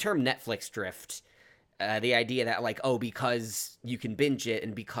the term Netflix drift, the idea that like, oh, because you can binge it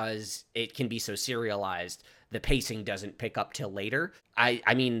and because it can be so serialized, the pacing doesn't pick up till later. I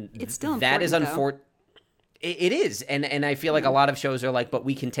mean, it's still that is unfortunate. It is. And I feel like a lot of shows are like, but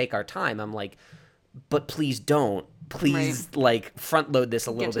we can take our time. I'm like, but please don't. Please like front load this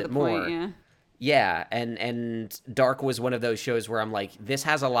a little bit more. Point, yeah. And Dark was one of those shows where I'm like, this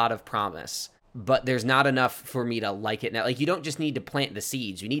has a lot of promise, but there's not enough for me to like it now. Like, you don't just need to plant the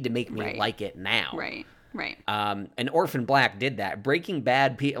seeds. You need to make me like it now. Right. And Orphan Black did that. Breaking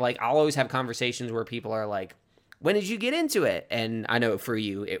Bad, like, I'll always have conversations where people are like, when did you get into it? And I know for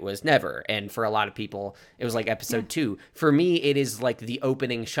you, it was never. And for a lot of people, it was like episode 2. For me, it is like the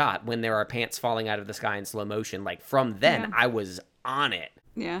opening shot when there are pants falling out of the sky in slow motion. Like, from then, I was on it.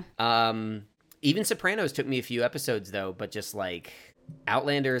 Yeah. Even Sopranos took me a few episodes, though. But just like,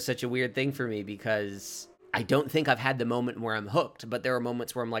 Outlander is such a weird thing for me because I don't think I've had the moment where I'm hooked. But there are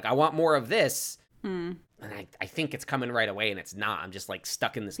moments where I'm like, I want more of this. And I think it's coming right away, and it's not. I'm just like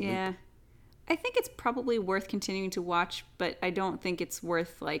stuck in this loop. I think it's probably worth continuing to watch, but I don't think it's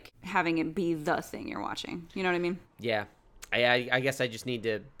worth like having it be the thing you're watching. You know what I mean? Yeah. I guess I just need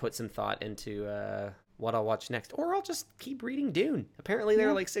to put some thought into what I'll watch next, or I'll just keep reading Dune. Apparently there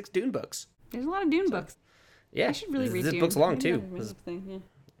are like 6 Dune books. There's a lot of Dune books. Yeah. I should really read This Dune. book's long too. It's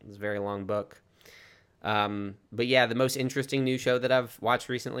a very long book. But yeah, the most interesting new show that I've watched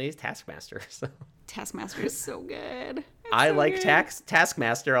recently is Taskmaster. So Taskmaster is so good. I like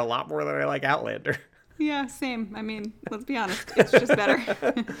Taskmaster a lot more than I like Outlander. Yeah, same. I mean, let's be honest. It's just better.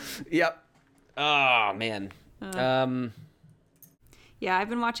 Yep. Oh, man. Yeah, I've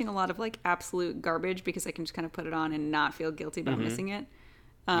been watching a lot of like absolute garbage because I can just kind of put it on and not feel guilty about missing it.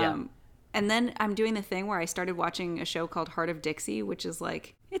 And then I'm doing the thing where I started watching a show called Heart of Dixie, which is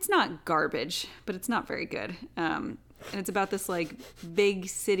like, it's not garbage, but it's not very good. And it's about this like big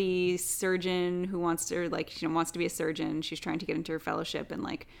city surgeon who wants to be a surgeon. She's trying to get into her fellowship, and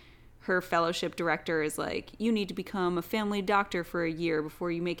like her fellowship director is like, you need to become a family doctor for a year before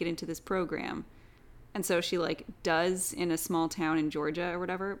you make it into this program. And so she like does in a small town in Georgia or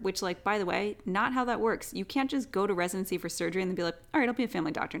whatever, which like, by the way, not how that works. You can't just go to residency for surgery and then be like, all right, I'll be a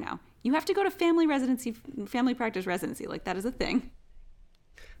family doctor now. You have to go to family practice residency. Like that is a thing.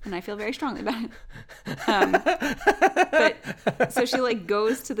 And I feel very strongly about it. But so she like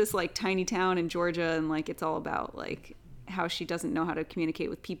goes to this like tiny town in Georgia, and like it's all about like how she doesn't know how to communicate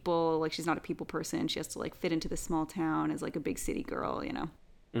with people. Like she's not a people person. She has to like fit into this small town as like a big city girl, you know?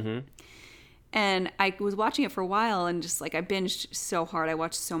 Mm-hmm. And I was watching it for a while, and just like I binged so hard. I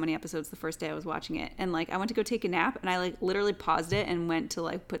watched so many episodes the first day I was watching it. And like I went to go take a nap, and I like literally paused it and went to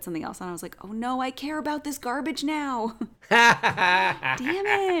like put something else on. I was like, oh no, I care about this garbage now. Damn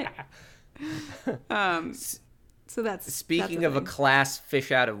it. So that's Speaking of a class fish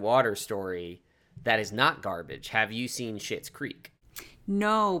out of water story that is not garbage, have you seen Schitt's Creek?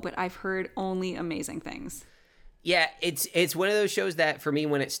 No, but I've heard only amazing things. Yeah, it's one of those shows that for me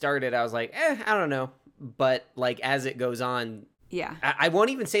when it started, I was like, I don't know. But like as it goes on, yeah, I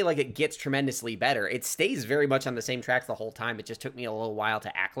won't even say like it gets tremendously better. It stays very much on the same tracks the whole time. It just took me a little while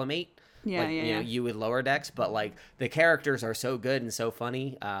to acclimate. Yeah, like, you know, you with Lower Decks, but like the characters are so good and so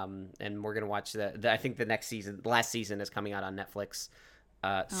funny. And we're gonna watch I think the last season is coming out on Netflix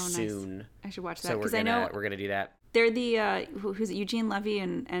soon. Nice. I should watch that So because I know we're gonna do that. They're the who's it, Eugene Levy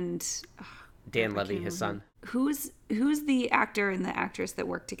and Dan Levy, his son. Who's the actor and the actress that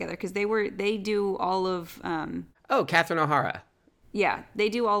work together? Because they do all of Catherine O'Hara. Yeah, they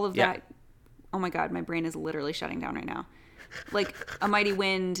do all of that. Oh my god, my brain is literally shutting down right now. Like A Mighty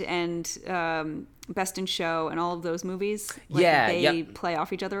Wind and Best in Show and all of those movies. Like, they play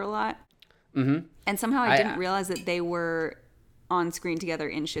off each other a lot. Mm-hmm. And somehow I didn't realize that they were on screen together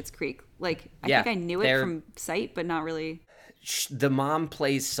in Schitt's Creek. Like I think I knew it from sight, but not really. The mom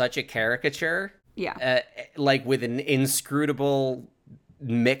plays such a caricature. Yeah. Like with an inscrutable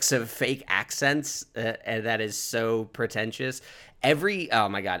mix of fake accents, and that is so pretentious. Oh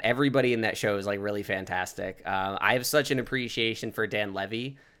my god, everybody in that show is like really fantastic. I have such an appreciation for Dan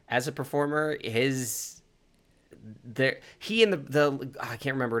Levy as a performer. He and the I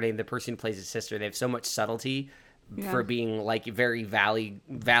can't remember her name, the person who plays his sister, they have so much subtlety for being like very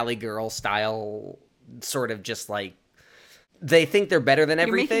Valley Girl style, sort of just like they think they're better than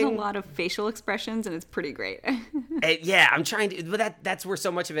everything. You're making a lot of facial expressions, and it's pretty great. Yeah, I'm trying to, but that's where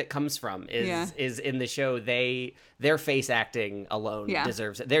so much of it comes from. Is in the show their face acting alone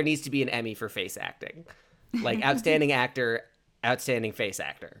deserves it. There needs to be an Emmy for face acting, like outstanding actor, outstanding face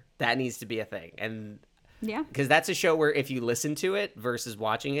actor. That needs to be a thing, and because that's a show where if you listen to it versus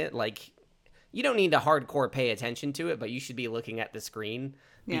watching it, like you don't need to hardcore pay attention to it, but you should be looking at the screen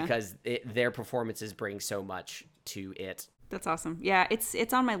because their performances bring so much to it. That's awesome. Yeah,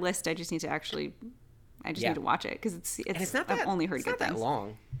 it's on my list. I just need to need to watch it because it's not I've only heard good things. It's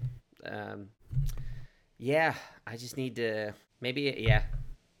not that long. I just need to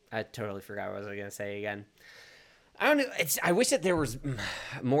I totally forgot what I was going to say again. I don't know. I wish that there was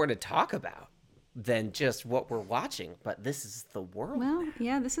more to talk about than just what we're watching, but this is the world. Well,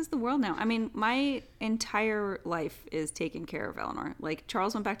 yeah, this is the world now. I mean, my entire life is taking care of Eleanor. Like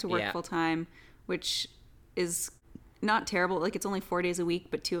Charles went back to work full time, which is not terrible. Like it's only 4 days a week,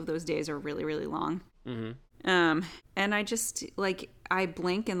 but 2 of those days are really, really long. Mm-hmm. And I just like I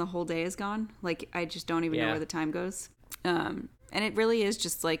blink and the whole day is gone. Like I just don't even know where the time goes. And it really is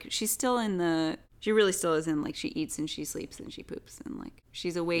just like she really still is in like she eats and she sleeps and she poops and like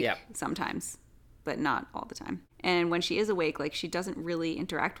she's awake sometimes, but not all the time. And when she is awake, like she doesn't really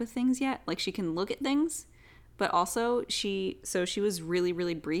interact with things yet. Like she can look at things. But also, she was really,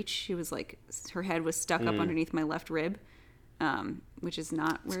 really breech. She was like, her head was stuck up underneath my left rib, which is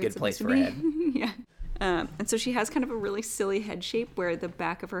not where it's supposed to be. It's a good place for a head. Yeah. And so she has kind of a really silly head shape where the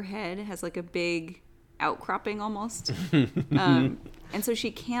back of her head has like a big outcropping almost. And so she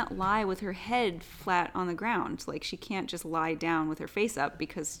can't lie with her head flat on the ground. Like she can't just lie down with her face up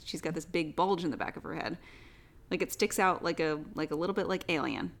because she's got this big bulge in the back of her head. Like it sticks out like a little bit like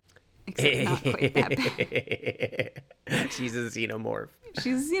Alien. Except not quite that bad. She's a xenomorph.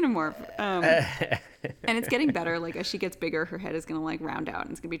 And it's getting better. Like as she gets bigger, her head is gonna like round out,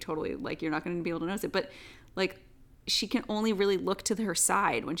 and it's gonna be totally like you're not gonna be able to notice it. But like she can only really look to her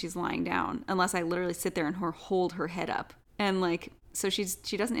side when she's lying down, unless I literally sit there and hold her head up. And like so she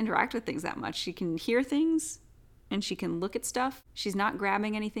doesn't interact with things that much. She can hear things, and she can look at stuff. She's not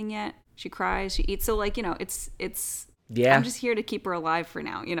grabbing anything yet. She cries. She eats. So like it's. Yeah. I'm just here to keep her alive for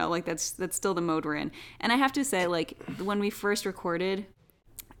now. Like that's still the mode we're in. And I have to say, like, when we first recorded,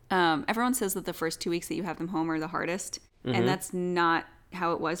 everyone says that the first 2 weeks that you have them home are the hardest. Mm-hmm. And that's not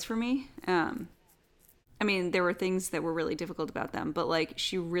how it was for me. I mean, there were things that were really difficult about them, but like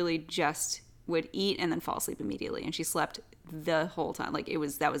she really just would eat and then fall asleep immediately. And she slept the whole time. Like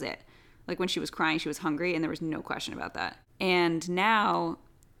that was it. Like when she was crying, she was hungry, and there was no question about that. And now,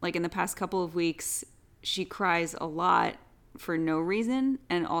 like in the past couple of weeks, she cries a lot for no reason,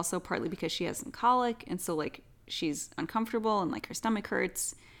 and also partly because she has some colic, and so like she's uncomfortable and like her stomach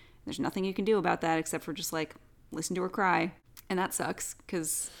hurts. There's nothing you can do about that except for just like listen to her cry, and that sucks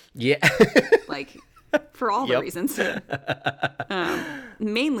because like for all the reasons,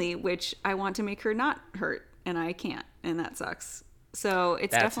 mainly which I want to make her not hurt, and I can't, and that sucks. So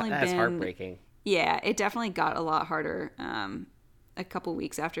that's been heartbreaking. Yeah, it definitely got a lot harder a couple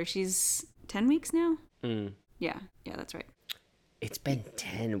weeks after. She's 10 weeks now. Yeah, that's right. It's been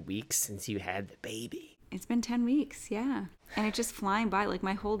 10 weeks since you had the baby. It's been 10 weeks, yeah. And it's just flying by. Like,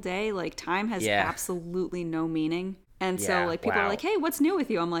 my whole day, like, time has absolutely no meaning. And so, like, people are like, hey, what's new with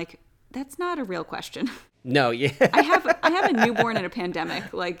you? I'm like, that's not a real question. No, yeah. I have a newborn in a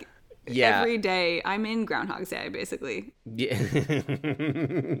pandemic. Like, every day I'm in Groundhog's Day, basically. Yeah.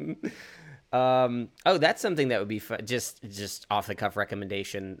 Oh, that's something that would be fun. Just off the cuff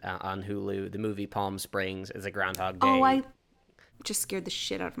recommendation on Hulu. The movie Palm Springs is a Groundhog Day. Oh, I just scared the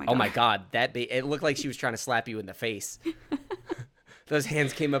shit out of my dog. Oh my God, it looked like she was trying to slap you in the face. Those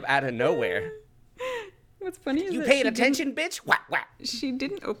hands came up out of nowhere. What's funny is you paying attention, bitch? Whack whack. She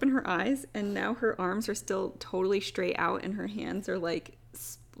didn't open her eyes, and now her arms are still totally straight out, and her hands are like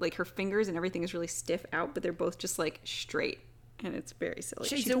her fingers and everything is really stiff out, but they're both just like straight, and it's very silly.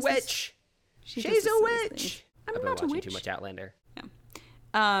 She's a witch. She's a witch. I'm I've been not a watching witch. too much Outlander.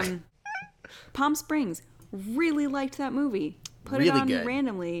 Yeah. Palm Springs. Really liked that movie. Put it on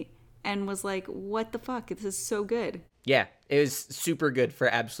randomly and was like, what the fuck? This is so good. Yeah, it was super good for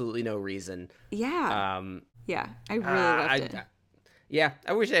absolutely no reason. Yeah. Yeah, I really loved it. Yeah,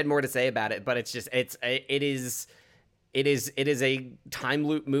 I wish I had more to say about it, but it is a time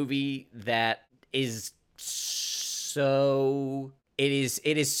loop movie that is so... It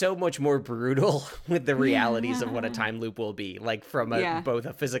is so much more brutal with the realities of what a time loop will be, like from both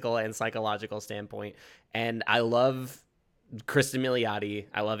a physical and psychological standpoint. And I love Kristen Milioti.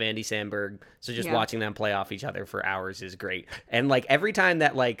 I love Andy Samberg. So just watching them play off each other for hours is great. And like every time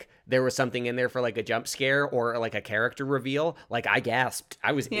that like there was something in there for like a jump scare or like a character reveal, like I gasped.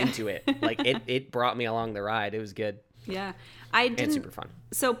 I was into it. Like it brought me along the ride. It was good. Yeah. And super fun.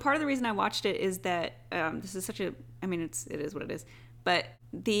 So part of the reason I watched it is that this is it is what it is. But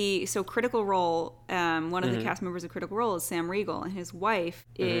Critical Role, one of the cast members of Critical Role is Sam Riegel, and his wife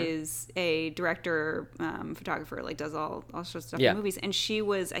is a director, photographer, like does all sorts of stuff in movies. And she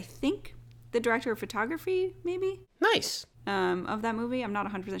was, I think, the director of photography, maybe? Nice. Of that movie. I'm not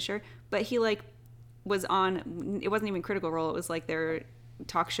 100% sure. But he like was on, it wasn't even Critical Role, it was like their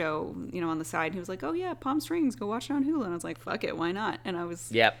talk show, on the side. He was like, oh yeah, Palm Springs, go watch it on Hulu. And I was like, fuck it, why not? And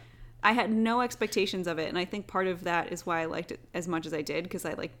I had no expectations of it, and I think part of that is why I liked it as much as I did, because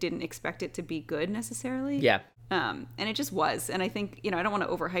I like didn't expect it to be good necessarily. Yeah. And it just was, and I think I don't want to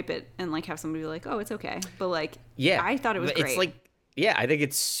overhype it and like have somebody be like, oh, it's okay, but like I thought it was great. It's like I think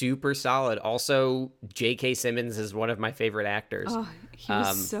it's super solid. Also, J.K. Simmons is one of my favorite actors. Oh, he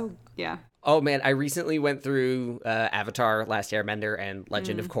was Oh man, I recently went through Avatar: Last Airbender and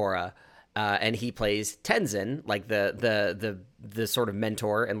Legend of Korra. And he plays Tenzin, like the sort of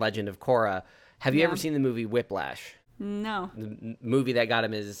mentor in Legend of Korra. Have you ever seen the movie Whiplash? No. The movie that got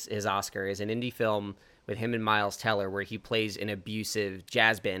him his Oscar is an indie film with him and Miles Teller where he plays an abusive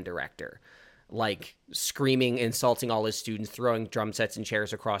jazz band director, like screaming, insulting all his students, throwing drum sets and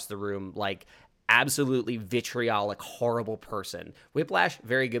chairs across the room, like absolutely vitriolic, horrible person. Whiplash,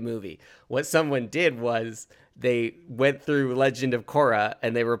 very good movie. What someone did was they went through Legend of Korra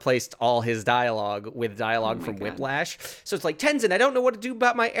and they replaced all his dialogue with dialogue from Whiplash. So it's like, Tenzin, I don't know what to do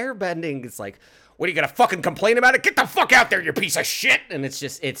about my airbending. It's like, what are you gonna fucking complain about it? Get the fuck out there, you piece of shit! And it's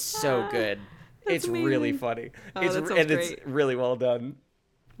just, it's so good. It's amazing. Really funny. It's really well done.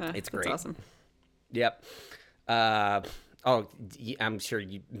 It's great. That's awesome. Yep. I'm sure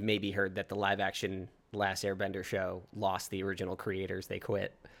you maybe heard that the live action Last Airbender show lost the original creators. They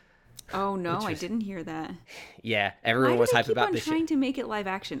quit. Oh no, I didn't hear that. Yeah, everyone was hyped about this. Why do they keep on trying to make it live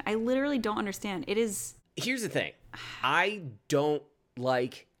action? I literally don't understand. It is. Here's the thing. I don't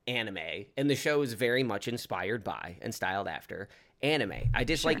like anime, and the show is very much inspired by and styled after anime. I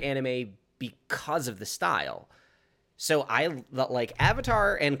dislike anime because of the style. So I like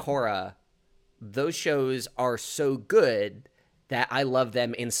Avatar and Korra. Those shows are so good that I love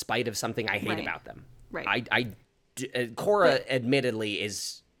them in spite of something I hate about them. Right. Korra, admittedly,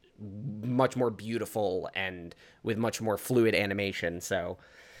 is much more beautiful and with much more fluid animation. So,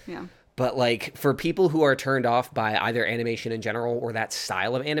 yeah. But like for people who are turned off by either animation in general or that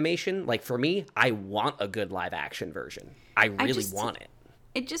style of animation, like for me, I want a good live action version. I really want it.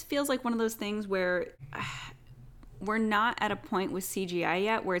 It just feels like one of those things where we're not at a point with CGI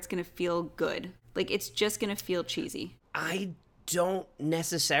yet where it's going to feel good. Like it's just going to feel cheesy. I don't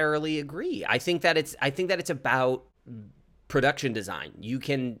necessarily agree. I think that it's about production design. You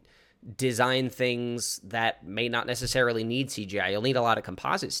can design things that may not necessarily need CGI. You'll need a lot of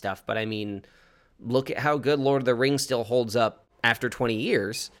composite stuff, but I mean, look at how good Lord of the Rings still holds up after 20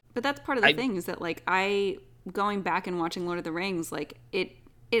 years. But that's part of the thing is that like going back and watching Lord of the Rings, like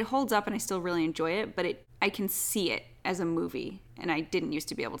it holds up and I still really enjoy it, but I can see it as a movie, and I didn't used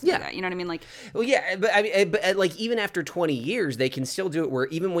to be able to do that. You know what I mean? Like, well, yeah, but I mean, but like even after 20 years, they can still do it where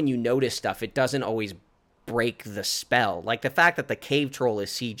even when you notice stuff, it doesn't always break the spell. Like the fact that the cave troll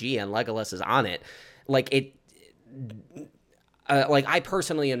is CG and Legolas is on it, like it. Like I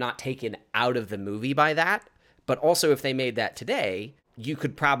personally am not taken out of the movie by that, but also if they made that today, you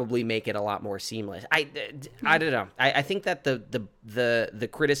could probably make it a lot more seamless. I don't know. I think that the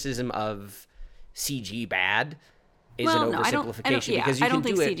criticism of CG bad is an oversimplification because you can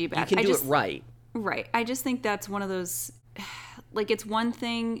do it. You can do it right. Right. I just think that's one of those. Like it's one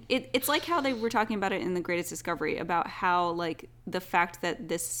thing. It's like how they were talking about it in The Greatest Discovery about how like the fact that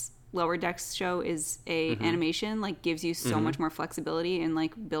this Lower Decks show is a animation like gives you so much more flexibility in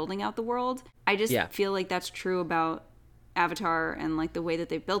like building out the world. I just feel like that's true about Avatar and like the way that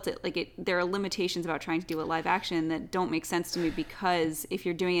they built it. Like there are limitations about trying to do a live action that don't make sense to me because if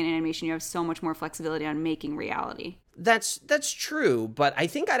you're doing an animation, you have so much more flexibility on making reality. That's true, but I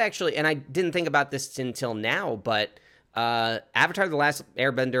think I'd actually, and I didn't think about this until now, but Avatar: The Last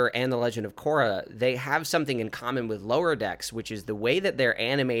Airbender and The Legend of Korra, they have something in common with Lower Decks, which is the way that they're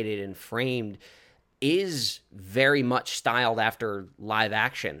animated and framed is very much styled after live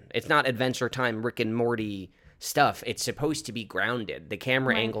action. It's not Adventure Time, Rick and Morty stuff. It's supposed to be grounded. The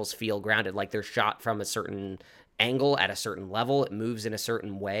camera angles feel grounded, like they're shot from a certain angle at a certain level. It moves in a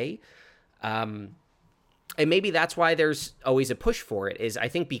certain way. And maybe that's why there's always a push for it, is I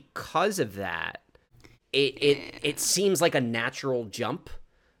think because of that, it seems like a natural jump,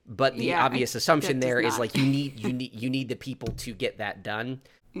 but the obvious assumption there is like you need the people to get that done.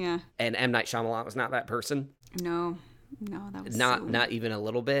 Yeah. And M. Night Shyamalan was not that person. No, that was not even a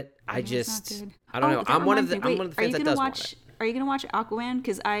little bit. I don't know. I'm one of the fans that does want it. Are you gonna watch Aquaman?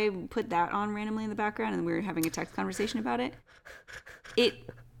 Because I put that on randomly in the background, and we were having a text conversation about it.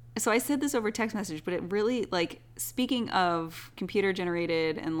 So I said this over text message, but it really, like, speaking of computer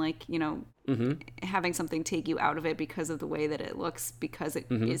generated and like, you know, having something take you out of it because of the way that it looks, because it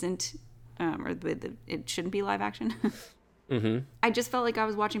isn't, or it shouldn't be live action. I just felt like I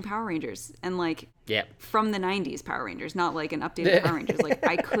was watching Power Rangers and like from the 90s Power Rangers, not like an updated Power Rangers. Like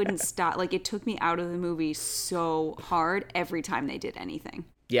I couldn't stop. Like it took me out of the movie so hard every time they did anything.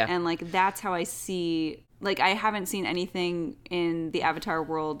 Yeah. And like that's how I see, like I haven't seen anything in the Avatar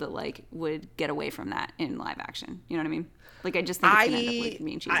world that like would get away from that in live action. You know what I mean? Like I just think it's gonna end up like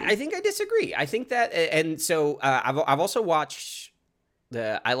being cheesy. I think I disagree. I think that, and so I've also watched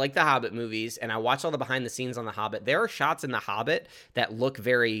I like the Hobbit movies, and I watch all the behind the scenes on the Hobbit. There are shots in the Hobbit that look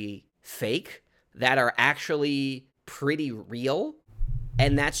very fake that are actually pretty real,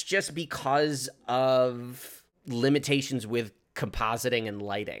 and that's just because of limitations with compositing and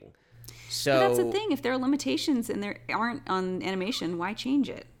lighting. So but that's the thing. If there are limitations and there aren't on animation, why change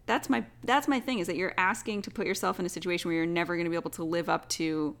it? That's my thing, is that you're asking to put yourself in a situation where you're never going to be able to live up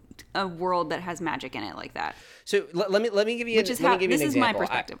to a world that has magic in it like that. So let me give you this is my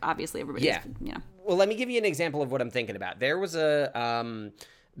perspective. Obviously, everybody's you know. Well, let me give you an example of what I'm thinking about. There was a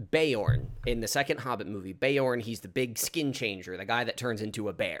Beorn in the second Hobbit movie. Beorn, he's the big skin changer, the guy that turns into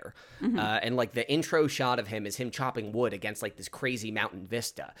a bear. And like the intro shot of him is him chopping wood against like this crazy mountain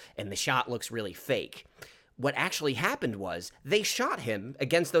vista, and the shot looks really fake. What actually happened was they shot him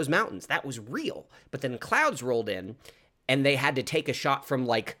against those mountains. That was real. But then clouds rolled in, and they had to take a shot from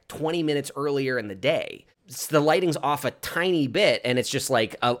like 20 minutes earlier in the day. So the lighting's off a tiny bit, and it's just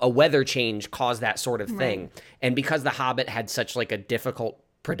like a weather change caused that sort of thing. Right. And because The Hobbit had such like a difficult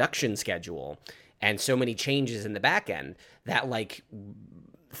production schedule and so many changes in the back end, that like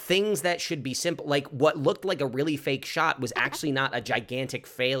things that should be simple, like what looked like a really fake shot was actually not a gigantic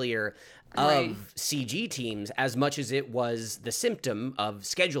failure of CG teams as much as it was the symptom of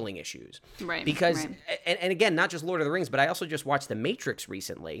scheduling issues. Right. Because, and again, not just Lord of the Rings, but I also just watched The Matrix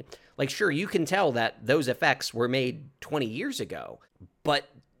recently. Like, sure, you can tell that those effects were made 20 years ago, but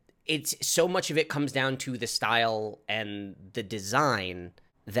it's so much of it comes down to the style and the design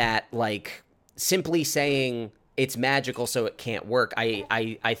that, like, simply saying it's magical so it can't work,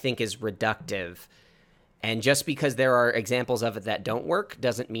 I think is reductive. And just because there are examples of it that don't work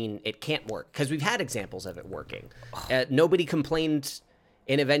doesn't mean it can't work, because we've had examples of it working. Nobody complained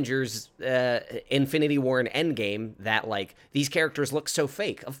in Avengers Infinity War and Endgame that, like, these characters look so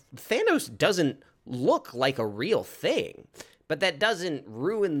fake. Thanos doesn't look like a real thing, but that doesn't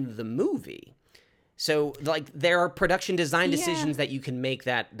ruin the movie. So, like, there are production design decisions that you can make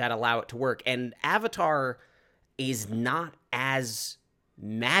that allow it to work. And Avatar is not as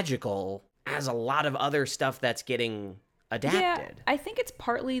magical as a lot of other stuff that's getting adapted. Yeah, I think it's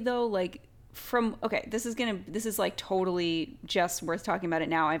partly, though, like, this is like totally just worth talking about it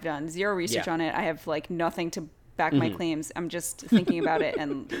now. I've done zero research on it. I have, like, nothing to back my claims. I'm just thinking about it,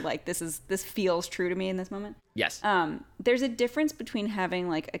 and, like, this feels true to me in this moment. Yes. There's a difference between having,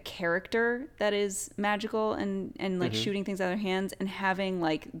 like, a character that is magical and like shooting things out of their hands, and having,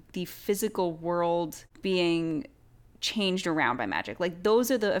 like, the physical world being changed around by magic. Like, those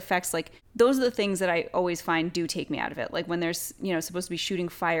are the effects, like, those are the things that I always find do take me out of it. Like, when there's, you know, supposed to be shooting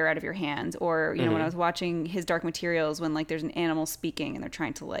fire out of your hands, or, you know, when I was watching His Dark Materials, when, like, there's an animal speaking and they're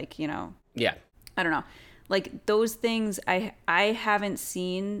trying to, like, you know, I don't know, like, those things, I haven't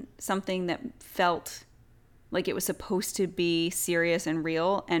seen something that felt like it was supposed to be serious and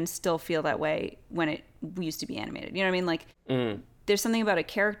real and still feel that way when it used to be animated. You know what I mean? Like, there's something about a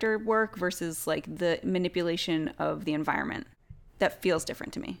character work versus, like, the manipulation of the environment that feels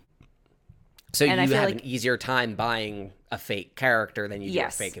different to me. So you have an easier time buying a fake character than you do a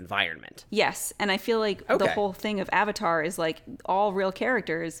fake environment. Yes. And I feel like the whole thing of Avatar is, like, all real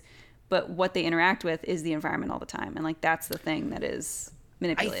characters, but what they interact with is the environment all the time. And, like, that's the thing that is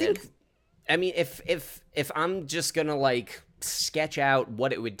manipulated. I mean, if I'm just going to, like, sketch out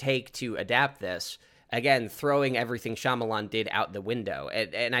what it would take to adapt this, again, throwing everything Shyamalan did out the window.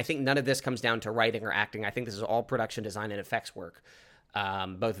 And I think none of this comes down to writing or acting. I think this is all production design and effects work,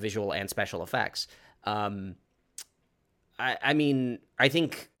 both visual and special effects. I mean, I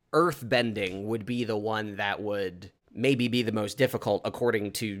think earthbending would be the one that would maybe be the most difficult,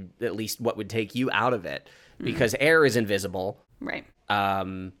 according to at least what would take you out of it, because air is invisible. Right.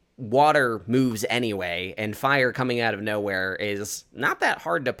 Water moves anyway, and fire coming out of nowhere is not that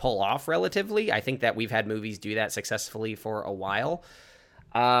hard to pull off relatively. I think that we've had movies do that successfully for a while.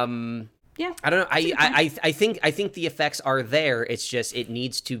 Yeah. I don't know. I think the effects are there. It's just, it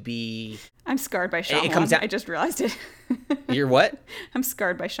needs to be. I'm scarred by Shyamalan. I just realized it. You're what? I'm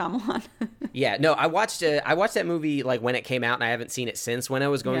scarred by Shyamalan. Yeah, no, I watched that movie, like, when it came out, and I haven't seen it since. When I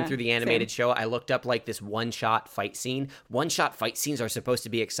was going through the animated show, I looked up, like, this one-shot fight scene. One-shot fight scenes are supposed to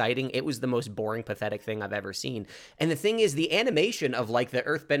be exciting. It was the most boring, pathetic thing I've ever seen. And the thing is, the animation of, like, the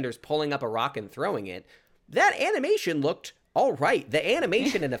earthbenders pulling up a rock and throwing it, that animation looked all right. The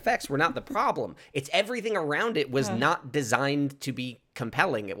animation and effects were not the problem. It's everything around it was not designed to be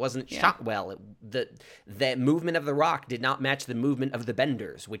compelling. It wasn't shot well. The movement of the rock did not match the movement of the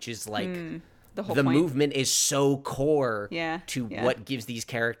benders, which is, like, the whole point. Movement is so core to what gives these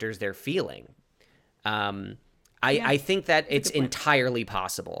characters their feeling. I think that it's entirely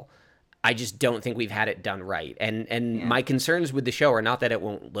possible. I just don't think we've had it done right. And my concerns with the show are not that it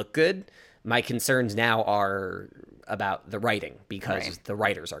won't look good. My concerns now are about the writing, because the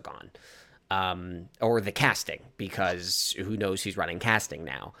writers are gone. Or the casting, because who knows who's running casting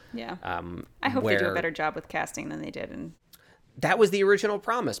now. Yeah. I hope they do a better job with casting than they did. And that was the original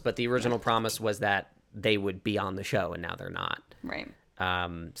promise, but the original promise was that they would be on the show, and now they're not. Right.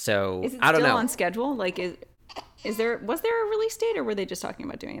 So is it I don't know. Still on schedule? Like, was there a release date, or were they just talking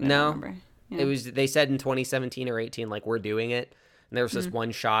about doing it? No, I don't remember. It was. They said in 2017 or 18, like, we're doing it. And there was this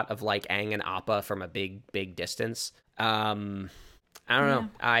one shot of, like, Aang and Appa from a big distance. I don't know.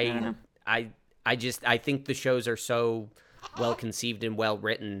 I think the shows are so well conceived and well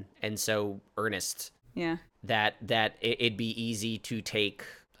written and so earnest. Yeah. That it'd be easy to take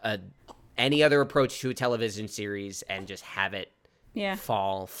any other approach to a television series and just have it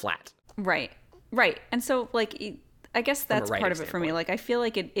fall flat. Right. And so, like, I guess that's part of it for me. Like, I feel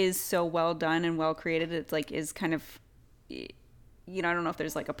like it is so well done and well created. It's, like, is kind of, you know, I don't know if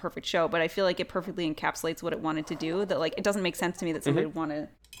there's, like, a perfect show, but I feel like it perfectly encapsulates what it wanted to do. That, like, it doesn't make sense to me that somebody would want to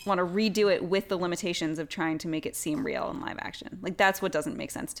redo it with the limitations of trying to make it seem real in live action. Like, that's what doesn't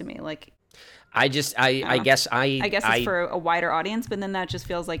make sense to me. Like, I guess it's for a wider audience, but then that just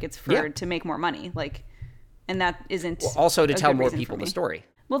feels like it's for to make more money. Like, and that isn't also to tell more people the story.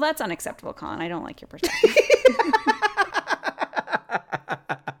 Well, that's unacceptable, Colin. I don't like your perspective.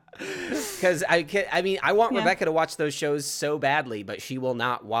 Because I want Rebecca to watch those shows so badly, but she will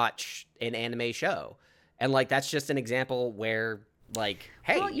not watch an anime show. And, like, that's just an example where Like,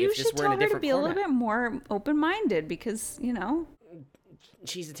 hey, Well, you if this should were in tell a her to different be a little format, bit more open-minded because, you know.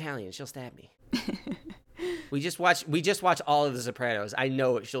 she's Italian. She'll stab me. We just watch all of The Sopranos. I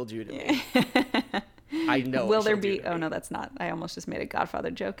know what she'll do to me. I know. Will what there she'll do be? to Oh me. no, that's not. I almost just made a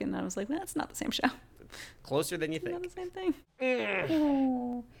Godfather joke, and I was like, well, that's not the same show. Closer than you It's not think. the same thing.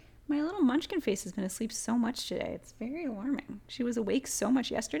 Oh, my little munchkin face has been asleep so much today. It's very alarming. She was awake so much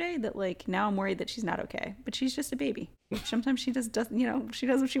yesterday that like now I'm worried that she's not okay. But she's just a baby. Sometimes she does you know, she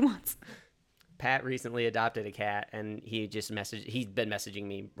does what she wants. Pat recently adopted a cat, and he just messaged. He's been messaging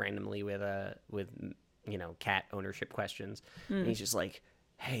me randomly with cat ownership questions. And he's just like,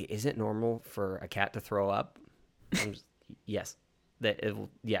 "Hey, is it normal for a cat to throw up?" I'm just, yes,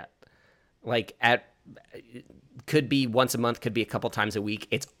 yeah, like could be once a month, could be a couple times a week.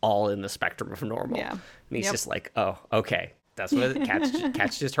 It's all in the spectrum of normal. Yeah. And he's Yep. just like, "Oh, okay, that's what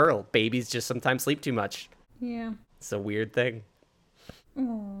cats just hurl. Babies just sometimes sleep too much. Yeah. It's a weird thing."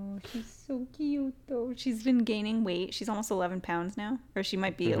 Oh, she's so cute though. She's been gaining weight. She's almost 11 pounds now, or she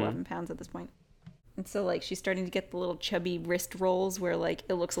might be 11 pounds at this point. And so like she's starting to get the little chubby wrist rolls where like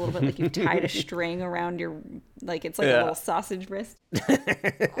it looks a little bit like you've tied a string around your like it's like a little sausage wrist.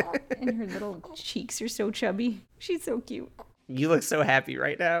 And her little cheeks are so chubby. She's so cute. You look so happy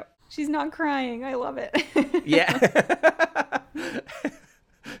right now. She's not crying. I love it. Yeah.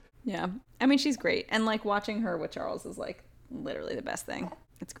 Yeah. I mean, she's great. And like watching her with Charles is like literally the best thing.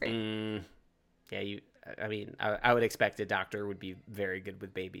 It's great. Yeah, I would expect a doctor would be very good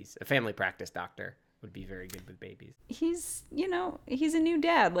with babies. A family practice doctor would be very good with babies. He's a new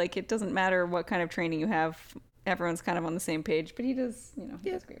dad. Like it doesn't matter what kind of training you have. Everyone's kind of on the same page, but he does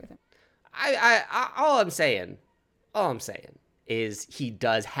great with him. All I'm saying is he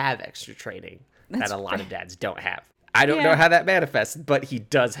does have extra training that a lot of dads don't have. I don't know how that manifests, but he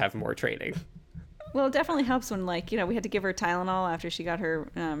does have more training. Well, it definitely helps when like, we had to give her Tylenol after she got her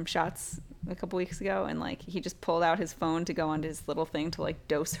shots a couple weeks ago, and like he just pulled out his phone to go onto his little thing to like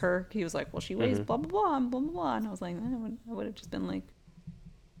dose her. He was like, well, she weighs blah blah blah and blah blah blah, and I was like, I would have just been like,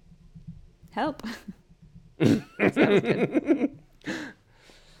 help. So that was good.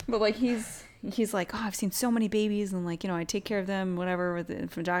 But like he's like, oh, I've seen so many babies, and like I take care of them, whatever.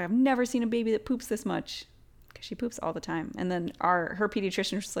 From dog, I've never seen a baby that poops this much, because she poops all the time. And then her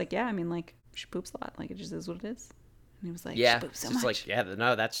pediatrician was just like, yeah, I mean, like she poops a lot, like it just is what it is. And he was like, Yeah, she poops so it's just much. like, yeah,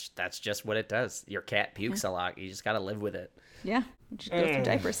 no, that's just what it does. Your cat pukes a lot. You just got to live with it. Yeah, just go through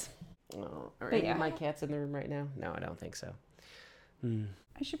diapers. Oh, are any of my cats in the room right now? No, I don't think so.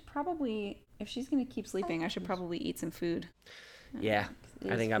 I should probably, if she's gonna keep sleeping, I should probably eat some food. Yeah,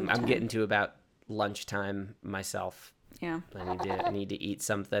 I think I'm getting to about lunchtime myself. Yeah. I need to eat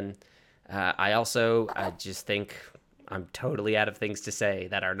something. I just think I'm totally out of things to say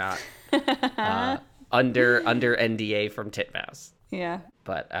that are not under NDA from Titmouse. Yeah.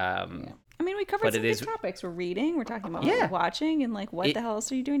 But I mean, we covered some good topics. We're reading, we're talking about what we're watching, and like what the hell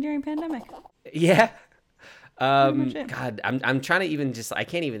else are you doing during pandemic? Yeah. it. God, I'm trying to even just, I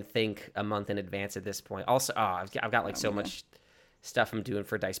can't even think a month in advance at this point. Also, I've got like so much stuff I'm doing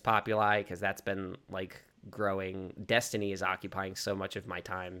for Dice Populi, because that's been like growing. Destiny is occupying so much of my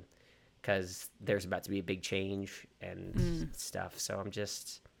time because there's about to be a big change and stuff. So I'm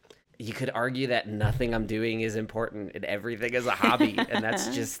just, you could argue that nothing I'm doing is important and everything is a hobby, and that's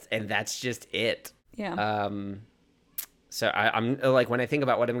just it. Yeah. So I'm like, when I think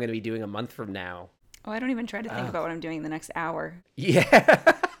about what I'm going to be doing a month from now. Oh, I don't even try to think about what I'm doing in the next hour.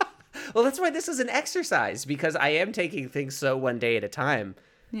 Yeah. Well, that's why this is an exercise, because I am taking things so one day at a time.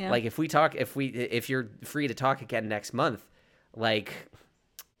 Yeah. Like if you're free to talk again next month, like,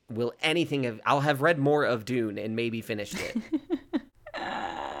 I'll have read more of Dune and maybe finished it.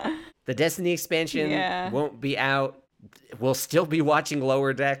 The Destiny expansion won't be out. We'll still be watching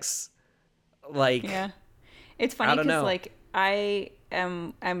Lower Decks. Like, yeah. It's funny because like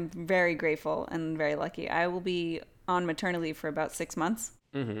I'm very grateful and very lucky. I will be on maternity leave for about 6 months.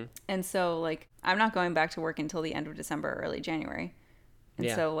 Mm-hmm. And so like I'm not going back to work until the end of December or early January. And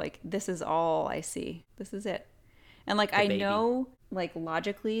so like this is all I see. This is it. And like I know like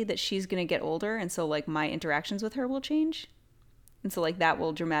logically that she's going to get older, and so like my interactions with her will change. And so like that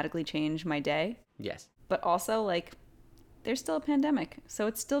will dramatically change my day. Yes. But also like there's still a pandemic. So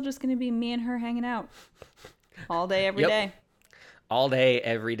it's still just going to be me and her hanging out all day every day. All day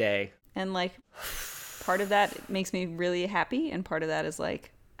every day. And like part of that makes me really happy, and part of that is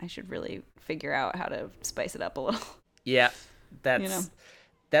like I should really figure out how to spice it up a little. Yeah. That's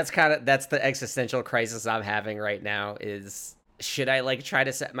the existential crisis I'm having right now is, should I like try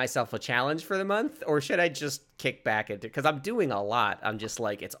to set myself a challenge for the month, or should I just kick back into, because I'm doing a lot. I'm just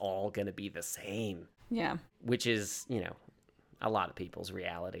like, it's all going to be the same. Yeah. Which is, a lot of people's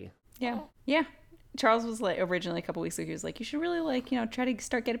reality. Yeah. Charles was like, originally a couple weeks ago, he was like, you should really like, try to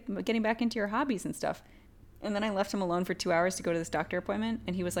start getting back into your hobbies and stuff. And then I left him alone for 2 hours to go to this doctor appointment.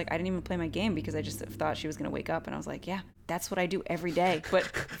 And he was like, I didn't even play my game because I just thought she was going to wake up. And I was like, yeah, that's what I do every day, but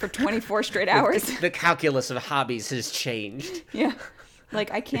for 24 straight hours. The calculus of hobbies has changed. Yeah.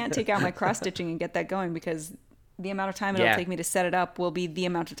 Like, I can't take out my cross stitching and get that going because the amount of time it'll take me to set it up will be the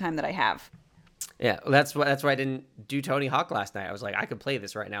amount of time that I have. Yeah, that's why I didn't do Tony Hawk last night. I was like, I could play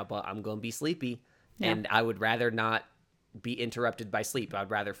this right now, but I'm going to be sleepy. Yeah. And I would rather not be interrupted by sleep.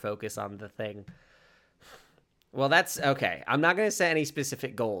 I'd rather focus on the thing. Well, that's okay. I'm not going to set any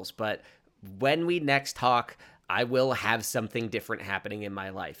specific goals, but when we next talk, I will have something different happening in my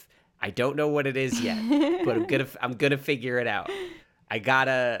life. I don't know what it is yet, but I'm gonna figure it out. I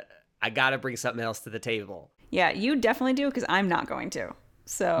gotta bring something else to the table. Yeah, you definitely do, because I'm not going to.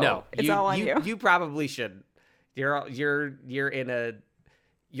 So no, it's all on you. You probably shouldn't. You're in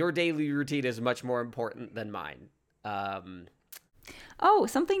your daily routine is much more important than mine. Oh,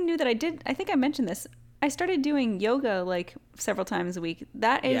 something new that I did. I think I mentioned this. I started doing yoga like several times a week.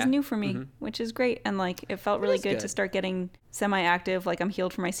 That is new for me, which is great. And like, it felt really good to start getting semi-active. Like, I'm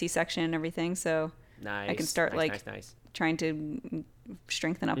healed from my C-section and everything. So I can start trying to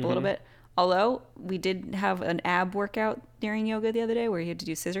strengthen up a little bit. Although we did have an ab workout during yoga the other day where you had to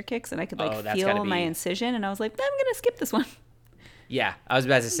do scissor kicks, and I could feel my incision, and I was like, I'm gonna skip this one. Yeah, I was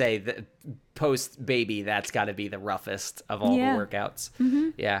about to say that post baby, that's got to be the roughest of all the workouts.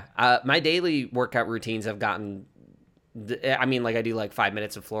 Yeah, my daily workout routines have gotten. I mean, like, I do like 5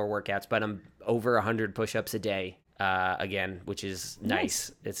 minutes of floor workouts, but I'm over 100 push-ups a day again, which is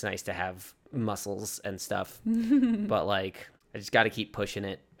nice. It's nice to have muscles and stuff, but like, I just got to keep pushing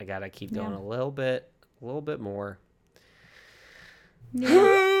it. I got to keep going a little bit more. Yeah.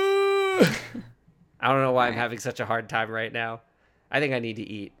 I don't know why I'm having such a hard time right now. I think I need to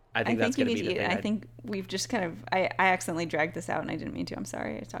eat. I think that's going to be the thing. I think we've just kind of, I accidentally dragged this out and I didn't mean to. I'm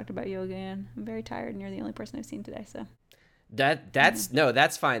sorry. I talked about yoga and I'm very tired and you're the only person I've seen today. So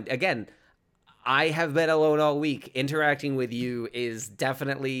that's fine. Again, I have been alone all week. Interacting with you is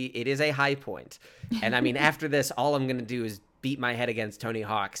definitely, it is a high point. And I mean, after this, all I'm going to do is beat my head against Tony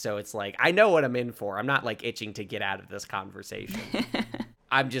Hawk. So it's like, I know what I'm in for. I'm not like itching to get out of this conversation.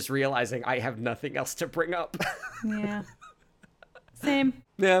 I'm just realizing I have nothing else to bring up. Yeah. Same.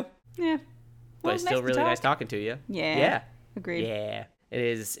 Yeah. Yeah. But it's still really nice talking to you. Yeah. Yeah. Agreed. Yeah. It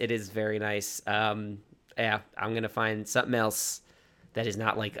is very nice. Yeah, I'm going to find something else that is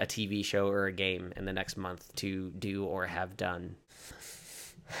not like a TV show or a game in the next month to do or have done.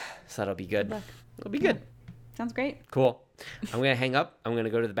 So that'll be good. It'll be good. Sounds great. Cool. I'm going to hang up. I'm going to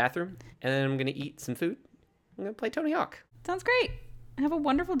go to the bathroom, and then I'm going to eat some food. I'm going to play Tony Hawk. Sounds great. Have a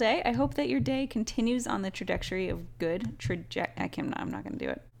wonderful day. I hope that your day continues on the trajectory of good I'm not going to do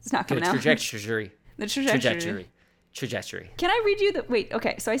it. It's not coming out. Trajectory. The trajectory. Can I read you wait,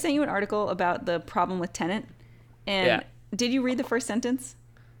 okay. So I sent you an article about the problem with Tenet. And did you read the first sentence?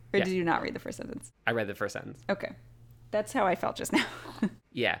 Or did you not read the first sentence? I read the first sentence. Okay. That's how I felt just now.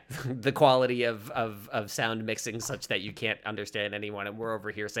 Yeah. The quality of sound mixing such that you can't understand anyone. And we're over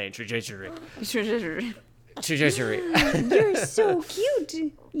here saying trajectory. Trajectory. You're so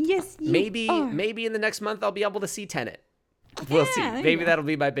cute. Yes, you are. Maybe in the next month I'll be able to see Tenet. We'll see. Maybe that'll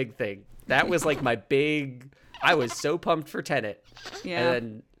be my big thing. That was like my big. I was so pumped for Tenet. Yeah. And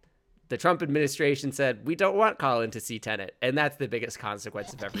then the Trump administration said, we don't want Colin to see Tenet. And that's the biggest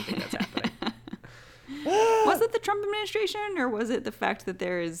consequence of everything that's happening. Was it the Trump administration, or was it the fact that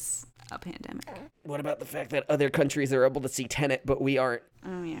there is a pandemic? What about the fact that other countries are able to see Tenet, but we aren't?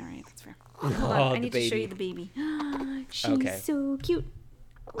 Oh, yeah, right. That's fair. Hold on. I need to show you the baby. She's so cute.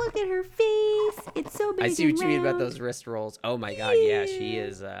 Look at her face. It's so big. I see what you mean about those wrist rolls. Oh my God. Yeah, she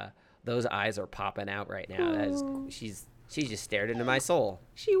is. Those eyes are popping out right now. That is, she's just stared into my soul.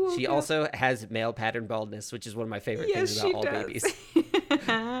 She also has male pattern baldness, which is one of my favorite things about all babies.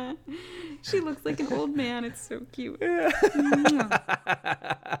 She looks like an old man. It's so cute. Here,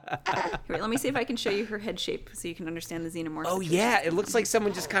 let me see if I can show you her head shape so you can understand the xenomorph. Oh, yeah. It looks like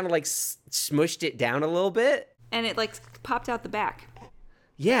someone just kind of like smushed it down a little bit. And it like popped out the back.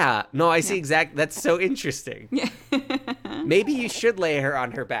 Yeah. No, I see exactly. That's so interesting. Yeah. Maybe you should lay her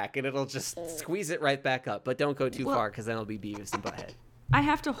on her back and it'll just squeeze it right back up. But don't go too far because then it'll be Beavis and Butthead. I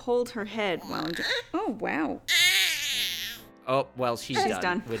have to hold her head while I'm Oh, wow. Oh, well, she's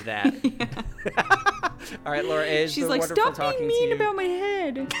done with that. All right, Laura, she's like, stop being mean about my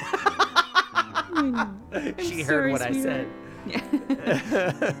head. She heard what I said. Yeah.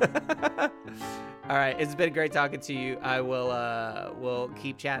 All right, it's been great talking to you. I will we'll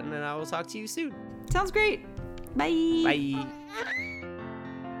keep chatting, and I will talk to you soon. Sounds great. Bye. Bye.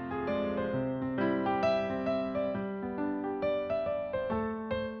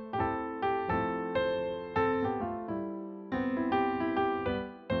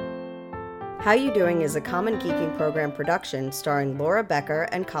 How You Doing is a Common Geeking Program production starring Laura Becker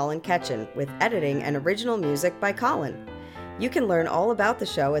and Colin Ketchen, with editing and original music by Colin. You can learn all about the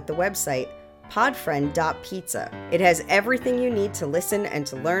show at the website podfriend.pizza. It has everything you need to listen and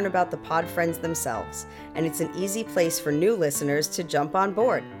to learn about the Podfriends themselves, and it's an easy place for new listeners to jump on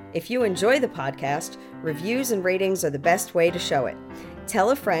board. If you enjoy the podcast, reviews and ratings are the best way to show it.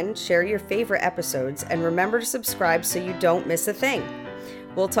 Tell a friend, share your favorite episodes, and remember to subscribe so you don't miss a thing.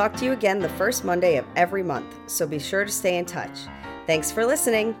 We'll talk to you again the first Monday of every month, so be sure to stay in touch. Thanks for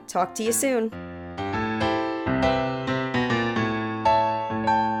listening. Talk to you soon.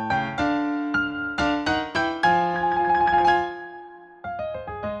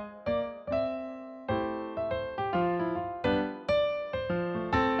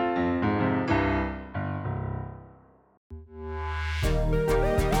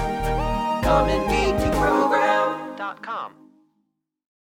 Common Geek.